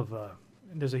deal of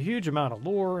there's a huge amount of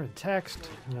lore and text,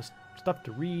 you know, stuff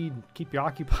to read and keep you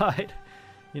occupied.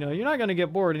 You know, you're not going to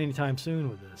get bored anytime soon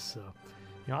with this. So,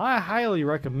 you know, I highly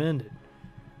recommend it.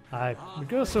 I would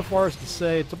go so far as to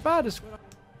say it's about as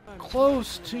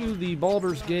close to the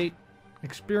Baldur's Gate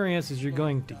experience as you're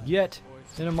going to get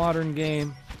in a modern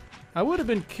game. I would have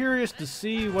been curious to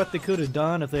see what they could have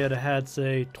done if they had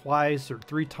say, twice or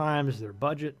 3 times their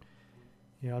budget.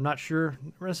 You know, I'm not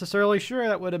necessarily sure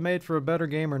that would have made for a better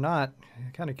game or not.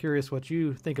 I'm kind of curious what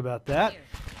you think about that.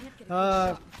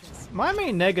 My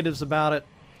main negatives about it,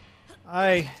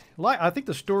 I think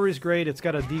the story's great. It's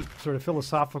got a deep sort of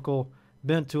philosophical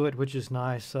bent to it, which is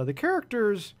nice. The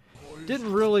characters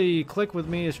didn't really click with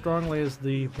me as strongly as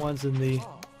the ones in the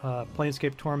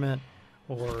Planescape Torment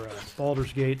or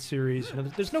Baldur's Gate series. You know,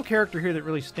 there's no character here that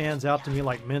really stands out to me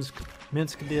like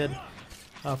Minsk did,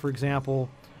 for example.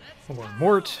 Or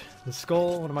Mort, the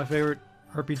Skull, one of my favorite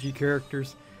RPG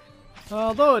characters.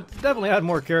 Although it definitely had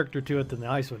more character to it than the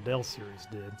Icewind Dale series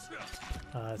did.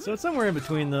 So it's somewhere in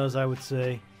between those, I would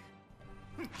say.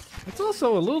 It's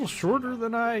also a little shorter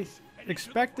than I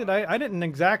expected. I didn't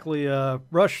exactly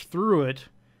rush through it.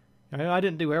 I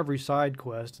didn't do every side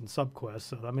quest and subquest,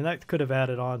 so I mean that could have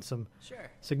added on some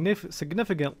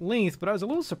significant length, but I was a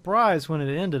little surprised when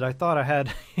it ended. I thought I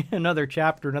had another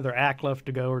chapter, another act left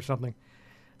to go or something.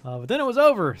 But then it was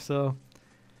over, so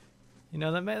you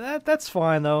know that's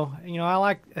fine though. You know, I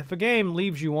like if a game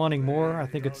leaves you wanting more. I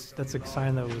think that's a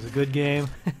sign that it was a good game.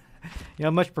 You know,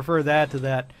 I much prefer that to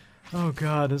that, oh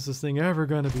God, is this thing ever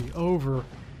going to be over?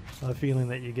 Feeling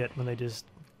that you get when they just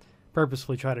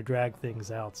purposefully try to drag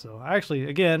things out. So actually,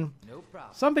 again,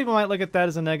 some people might look at that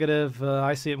as a negative.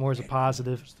 I see it more as a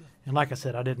positive. And like I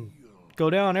said, I didn't go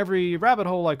down every rabbit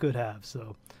hole I could have.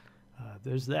 So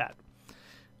there's that.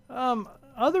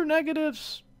 Other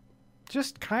negatives,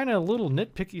 just kind of little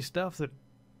nitpicky stuff that,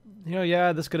 you know,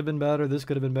 yeah, this could have been better. This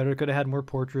could have been better. Could have had more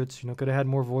portraits. You know, could have had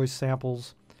more voice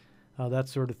samples, that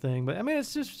sort of thing. But I mean,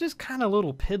 it's just kind of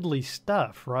little piddly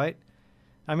stuff, right?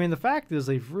 I mean, the fact is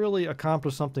they've really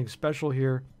accomplished something special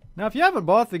here. Now, if you haven't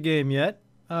bought the game yet,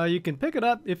 you can pick it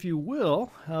up, if you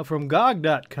will, from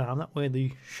GOG.com. That way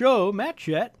the show, Matt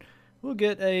Chat, will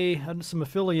get some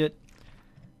affiliate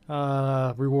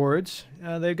rewards.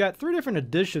 They've got 3 different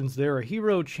editions there, a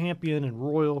Hero, Champion, and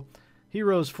Royal.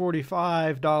 Hero's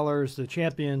 $45, the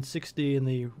Champion $60, and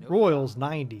the Royal's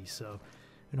 $90. So,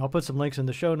 and I'll put some links in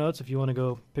the show notes if you want to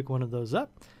go pick one of those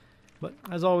up. But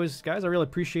as always, guys, I really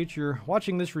appreciate your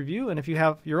watching this review. And if you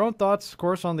have your own thoughts, of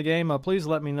course, on the game, please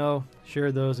let me know.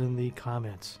 Share those in the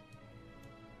comments.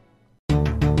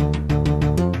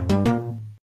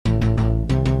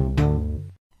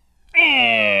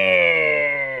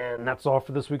 And that's all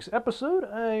for this week's episode.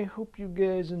 I hope you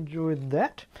guys enjoyed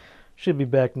that. Should be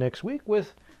back next week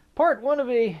with part 1 of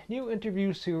a new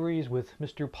interview series with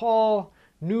Mr. Paul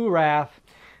Neurath,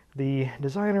 the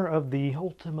designer of the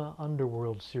Ultima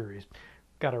Underworld series.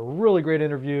 Got a really great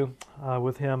interview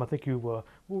with him. I think you will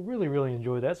really, really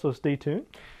enjoy that, so stay tuned.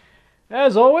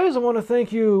 As always, I want to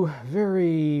thank you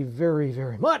very, very,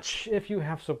 very much if you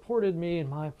have supported me in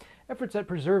my efforts at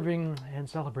preserving and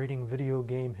celebrating video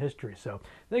game history. So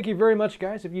thank you very much,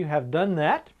 guys, if you have done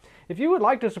that. If you would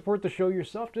like to support the show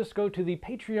yourself, just go to the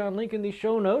Patreon link in the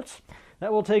show notes.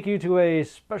 That will take you to a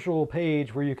special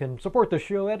page where you can support the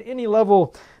show at any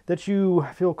level that you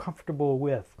feel comfortable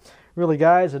with. Really,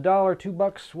 guys, $1,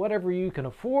 $2, whatever you can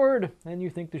afford and you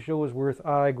think the show is worth,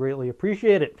 I greatly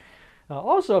appreciate it.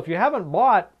 Also, if you haven't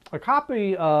bought a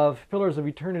copy of Pillars of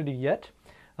Eternity yet,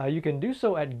 you can do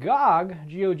so at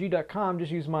GOG.com.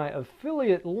 Just use my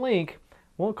affiliate link.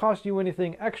 Won't cost you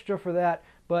anything extra for that,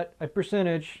 but a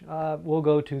percentage will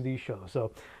go to the show.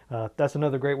 So that's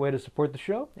another great way to support the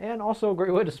show, and also a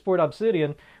great way to support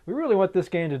Obsidian. We really want this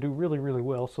game to do really, really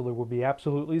well, so there will be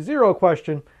absolutely zero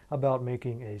question about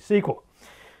making a sequel.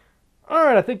 All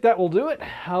right, I think that will do it.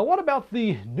 What about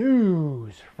the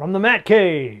news from the Matt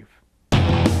Cave?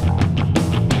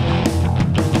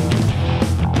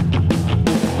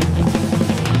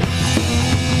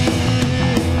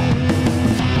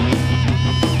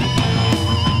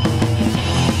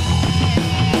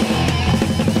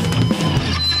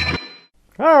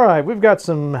 All right, we've got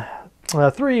some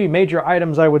 3 major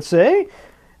items, I would say.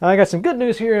 I got some good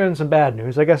news here and some bad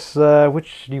news. I guess,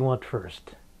 which do you want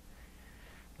first?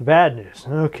 The bad news.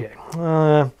 Okay.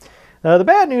 The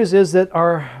bad news is that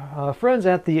our friends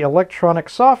at the Electronic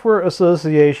Software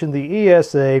Association, the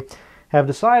ESA, have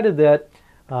decided that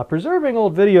preserving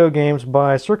old video games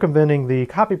by circumventing the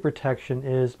copy protection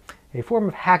is a form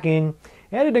of hacking,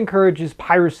 and it encourages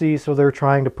piracy, so they're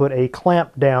trying to put a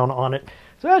clamp down on it.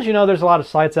 So as you know, there's a lot of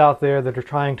sites out there that are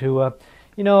trying to,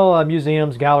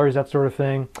 museums, galleries, that sort of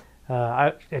thing,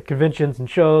 at conventions and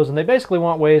shows, and they basically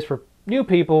want ways for new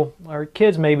people, or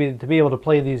kids maybe, to be able to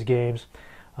play these games.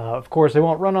 Of course, they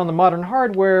won't run on the modern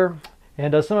hardware,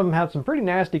 and some of them have some pretty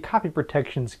nasty copy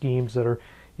protection schemes that are,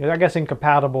 I guess,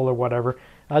 incompatible or whatever.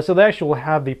 So they actually will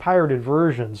have the pirated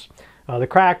versions, the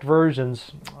cracked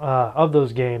versions of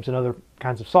those games and other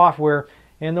kinds of software,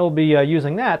 and they'll be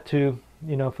using that to,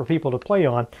 for people to play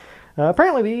on.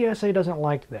 Apparently the ESA doesn't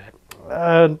like that.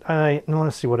 I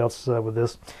want to see what else with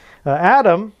this.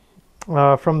 Adam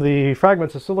from the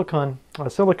Fragments of Silicon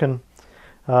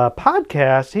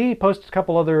podcast, he posted a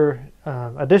couple other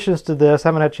additions to this.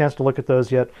 Haven't had a chance to look at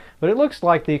those yet, but it looks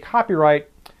like the copyright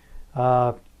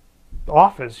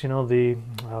office, the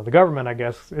government, I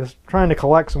guess, is trying to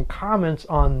collect some comments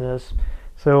on this.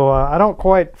 So I don't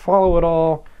quite follow it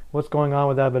all. what's going on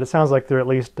with that, but it sounds like they're at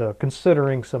least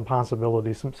considering some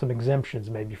possibilities, some exemptions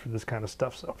maybe for this kind of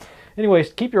stuff. So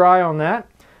anyways, keep your eye on that.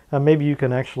 Maybe you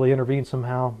can actually intervene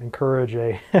somehow, encourage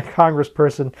a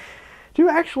congressperson to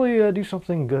actually do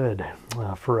something good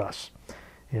for us,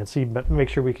 and make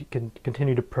sure we can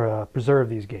continue to preserve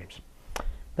these games.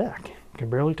 Yeah, I can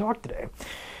barely talk today.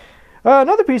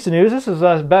 Another piece of news, this is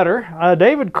better.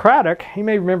 David Craddock, you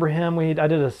may remember him. I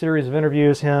did a series of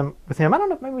interviews with him. I don't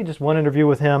know, maybe just one interview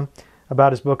with him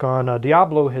about his book on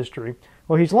Diablo history.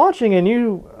 Well, he's launching a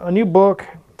new book.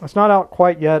 It's not out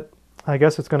quite yet. I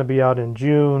guess it's going to be out in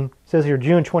June. It says here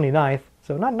June 29th,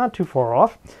 so not too far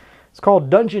off. It's called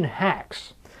Dungeon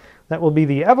Hacks. That will be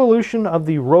the evolution of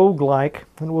the roguelike,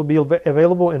 and it will be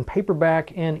available in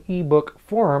paperback and ebook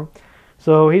form.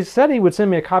 So he said he would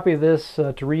send me a copy of this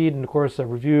to read, and of course a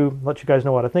review, let you guys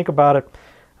know what I think about it.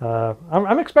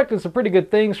 I'm expecting some pretty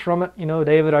good things from it. You know,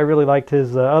 David, I really liked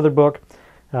his other book.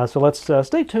 So let's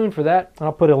stay tuned for that.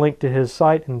 I'll put a link to his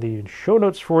site in the show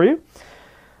notes for you.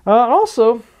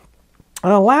 Also,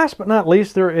 last but not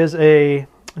least, there is a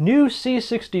new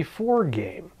C64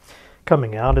 game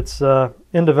coming out. It's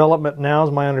in development now, is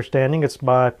my understanding. It's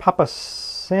by Papa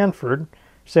Santord.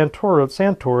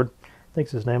 I think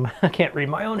it's his name. I can't read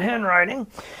my own handwriting.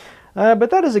 But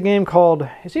that is a game called,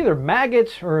 it's either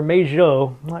Magot or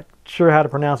Magot. I'm not sure how to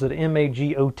pronounce it,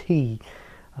 M-A-G-O-T.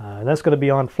 That's going to be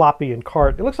on floppy and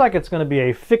cart. It looks like it's going to be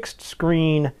a fixed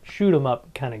screen shoot 'em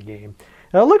up kind of game.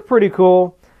 It'll look pretty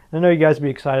cool. I know you guys will be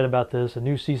excited about this, a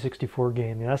new C64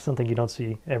 game. You know, that's something you don't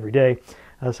see every day.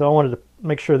 So I wanted to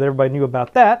make sure that everybody knew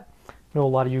about that. I know a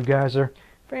lot of you guys are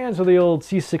fans of the old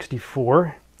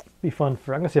C64. Be fun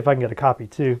I'm going to see if I can get a copy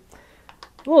too.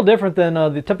 A little different than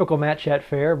the typical Matt Chat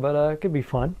fare, but it could be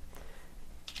fun.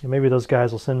 And maybe those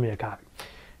guys will send me a copy.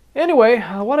 Anyway,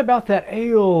 what about that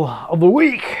ale of the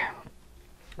week?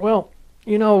 Well,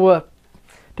 you know,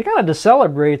 to kind of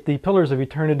celebrate the Pillars of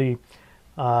Eternity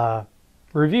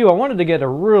review, I wanted to get a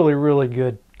really, really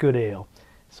good ale.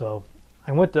 So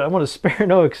I want to spare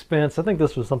no expense. I think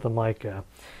this was something like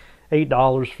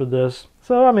 $8 for this.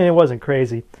 So I mean, it wasn't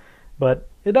crazy, but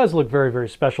it does look very, very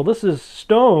special. This is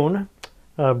Stone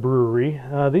Brewery.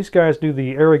 These guys do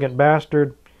the Arrogant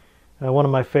Bastard, one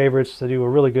of my favorites. They do a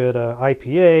really good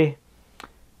IPA.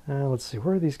 Let's see,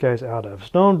 where are these guys out of?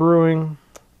 Stone Brewing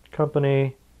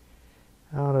Company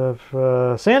out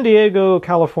of San Diego,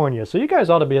 California. So you guys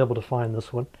ought to be able to find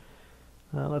this one.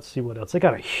 Let's see what else. They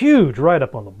got a huge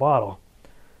write-up on the bottle.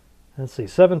 Let's see,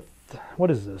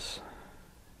 what is this?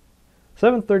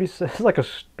 736. It's like a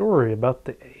story about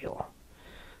the ale.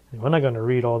 We're not going to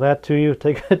read all that to you.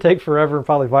 Take forever and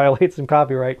probably violate some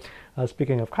copyright.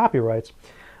 Speaking of copyrights.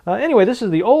 Anyway, this is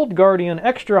the Old Guardian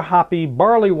Extra Hoppy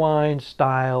Barley Wine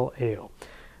Style Ale.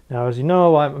 Now, as you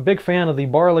know, I'm a big fan of the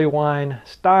barley wine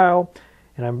style,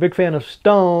 and I'm a big fan of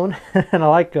Stone, and I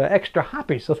like extra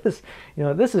hoppy. So this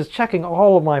is checking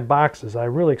all of my boxes.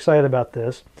 I'm really excited about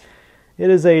this. It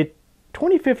is a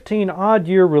 2015 odd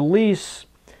year release,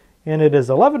 and it is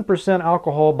 11%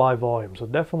 alcohol by volume, so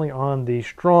definitely on the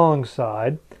strong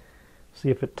side. See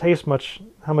if it tastes much,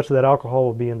 how much of that alcohol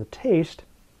will be in the taste.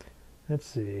 Let's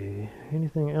see,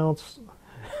 anything else?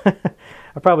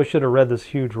 I probably should have read this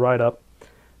huge write-up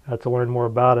to learn more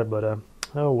about it, but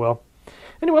oh well.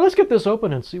 Anyway, let's get this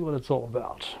open and see what it's all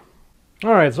about.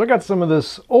 All right, so I got some of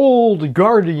this Old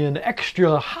Guardian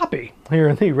Extra Hoppy here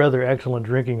in the rather excellent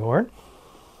drinking horn.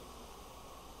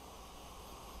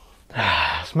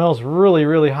 Smells really,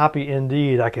 really hoppy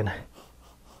indeed. I can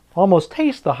almost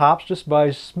taste the hops just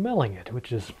by smelling it,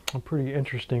 which is a pretty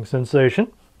interesting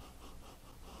sensation.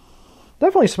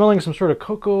 Definitely smelling some sort of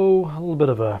cocoa, a little bit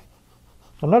of a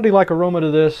nutty-like aroma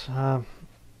to this.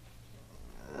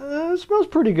 It smells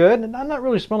pretty good, and I'm not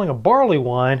really smelling a barley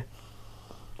wine.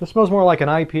 This smells more like an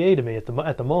IPA to me at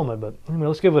the moment, but anyway,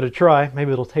 let's give it a try.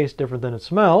 Maybe it'll taste different than it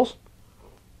smells.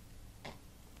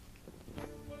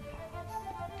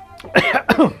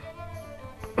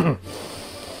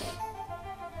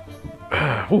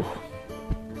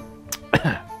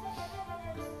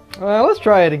 Let's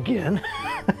try it again.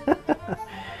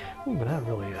 Ooh, but that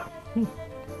really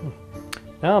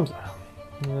now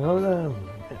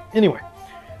anyway,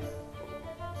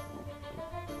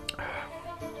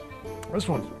 this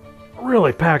one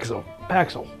really packs a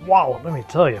wallop, let me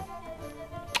tell you.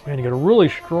 And you get a really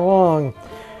strong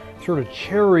sort of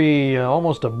cherry,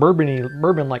 almost a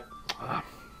bourbon like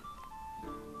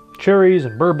cherries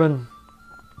and bourbon.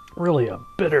 Really a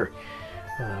bitter,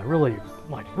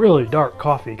 really dark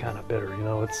coffee kind of bitter. You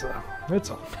know,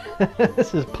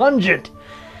 this is pungent.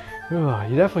 You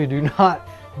definitely do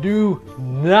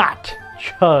not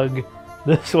chug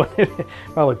This one,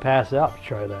 probably pass out to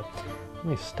try that. Let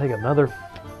me just take another.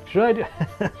 Should I do?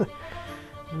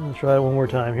 Let's try it one more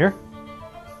time here.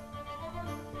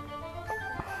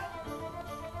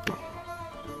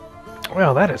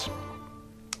 Well,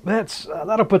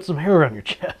 that'll put some hair on your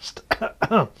chest.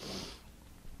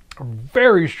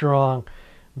 Very strong,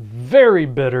 very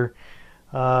bitter.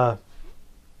 Wow.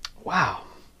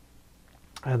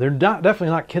 They're definitely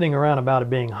not kidding around about it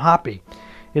being hoppy.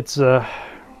 It's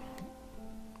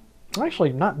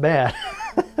actually not bad.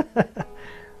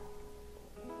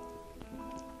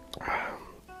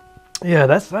 Yeah,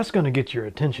 that's going to get your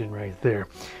attention right there.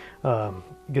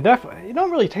 You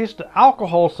don't really taste the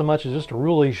alcohol so much as just a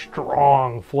really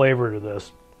strong flavor to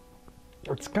this.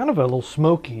 It's kind of a little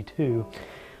smoky too.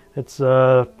 It's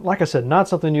like I said, not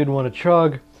something you'd want to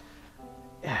chug.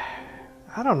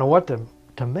 I don't know what to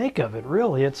make of it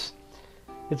really. It's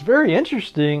very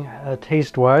interesting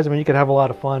taste-wise. I mean, you could have a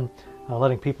lot of fun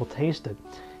letting people taste it.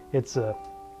 It's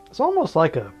almost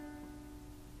like a,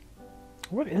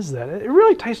 what is that? It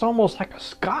really tastes almost like a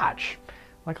scotch,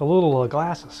 like a little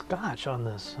glass of scotch on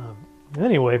this.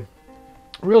 Anyway,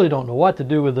 really don't know what to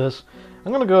do with this.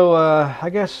 I'm gonna go. I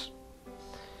guess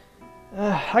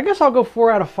I'll go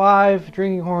 4 out of 5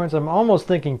 drinking horns. I'm almost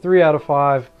thinking 3 out of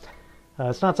 5.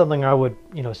 It's not something I would,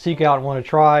 seek out and want to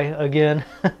try again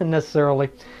necessarily,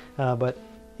 but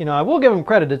I will give them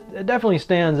credit. It definitely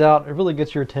stands out. It really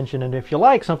gets your attention, and if you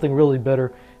like something really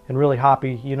bitter and really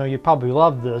hoppy, you'd probably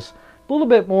love this. A little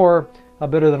bit more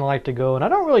bitter than I like to go, and I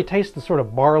don't really taste the sort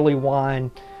of barley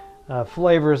wine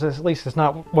flavors. At least it's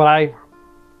not what I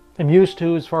am used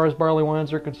to as far as barley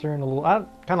wines are concerned. I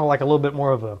kind of like a little bit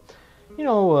more of a,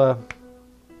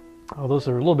 those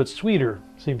are a little bit sweeter,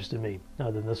 seems to me,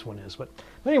 than this one is. But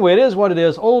anyway, it is what it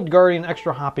is. Old Guardian,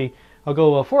 extra hoppy. I'll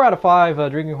go 4 out of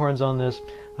 5 drinking horns on this.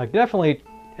 Definitely,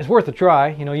 it's worth a try.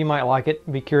 You might like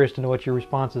it. Be curious to know what your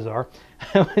responses are.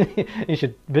 You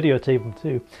should videotape them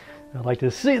too. I'd like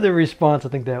to see the response. I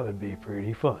think that would be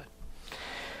pretty fun.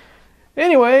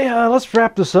 Anyway, let's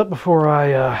wrap this up before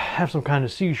I have some kind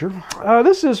of seizure.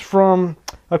 This is from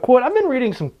a quote. I've been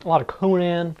reading a lot of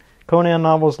Conan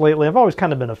novels lately. I've always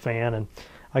kind of been a fan, and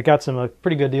I got a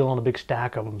pretty good deal on a big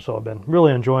stack of them, so I've been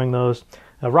really enjoying those.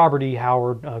 Robert E.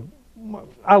 Howard.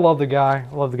 I love the guy.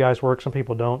 I love the guy's work. Some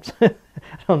people don't. I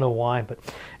don't know why, but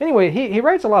anyway, he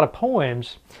writes a lot of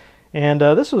poems, and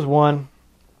this was one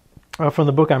from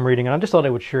the book I'm reading, and I just thought I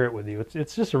would share it with you.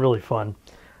 It's just a really fun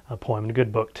poem, and a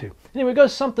good book too. Anyway, it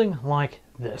goes something like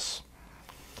this.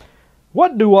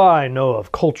 What do I know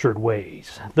of cultured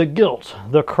ways, the guilt,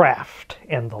 the craft,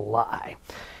 and the lie?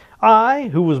 I,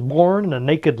 who was born in a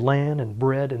naked land and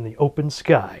bred in the open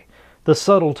sky, the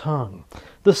subtle tongue,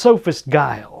 the sophist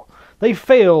guile, they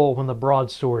fail when the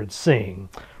broadswords sing.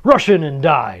 Rush in and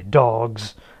die,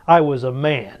 dogs. I was a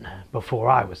man before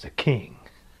I was a king.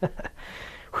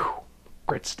 Whew,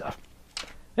 great stuff.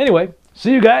 Anyway,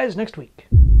 see you guys next week.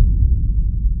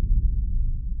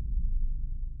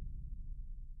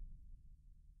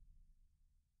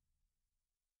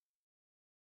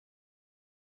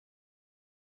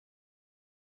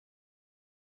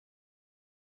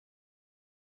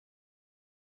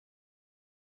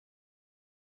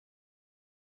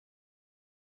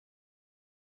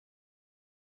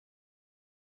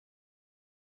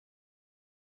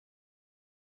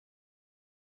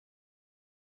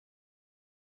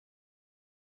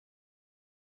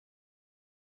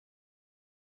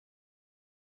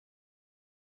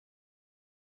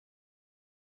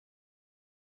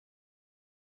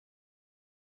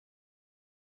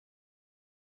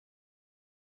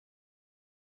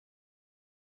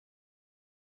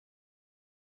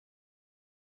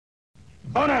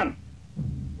 Conan,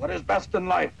 what is best in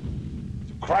life?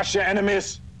 To crush your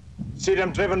enemies, see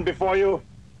them driven before you,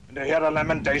 and to hear the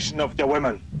lamentation of their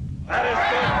women. That is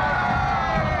good.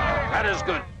 That is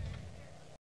good.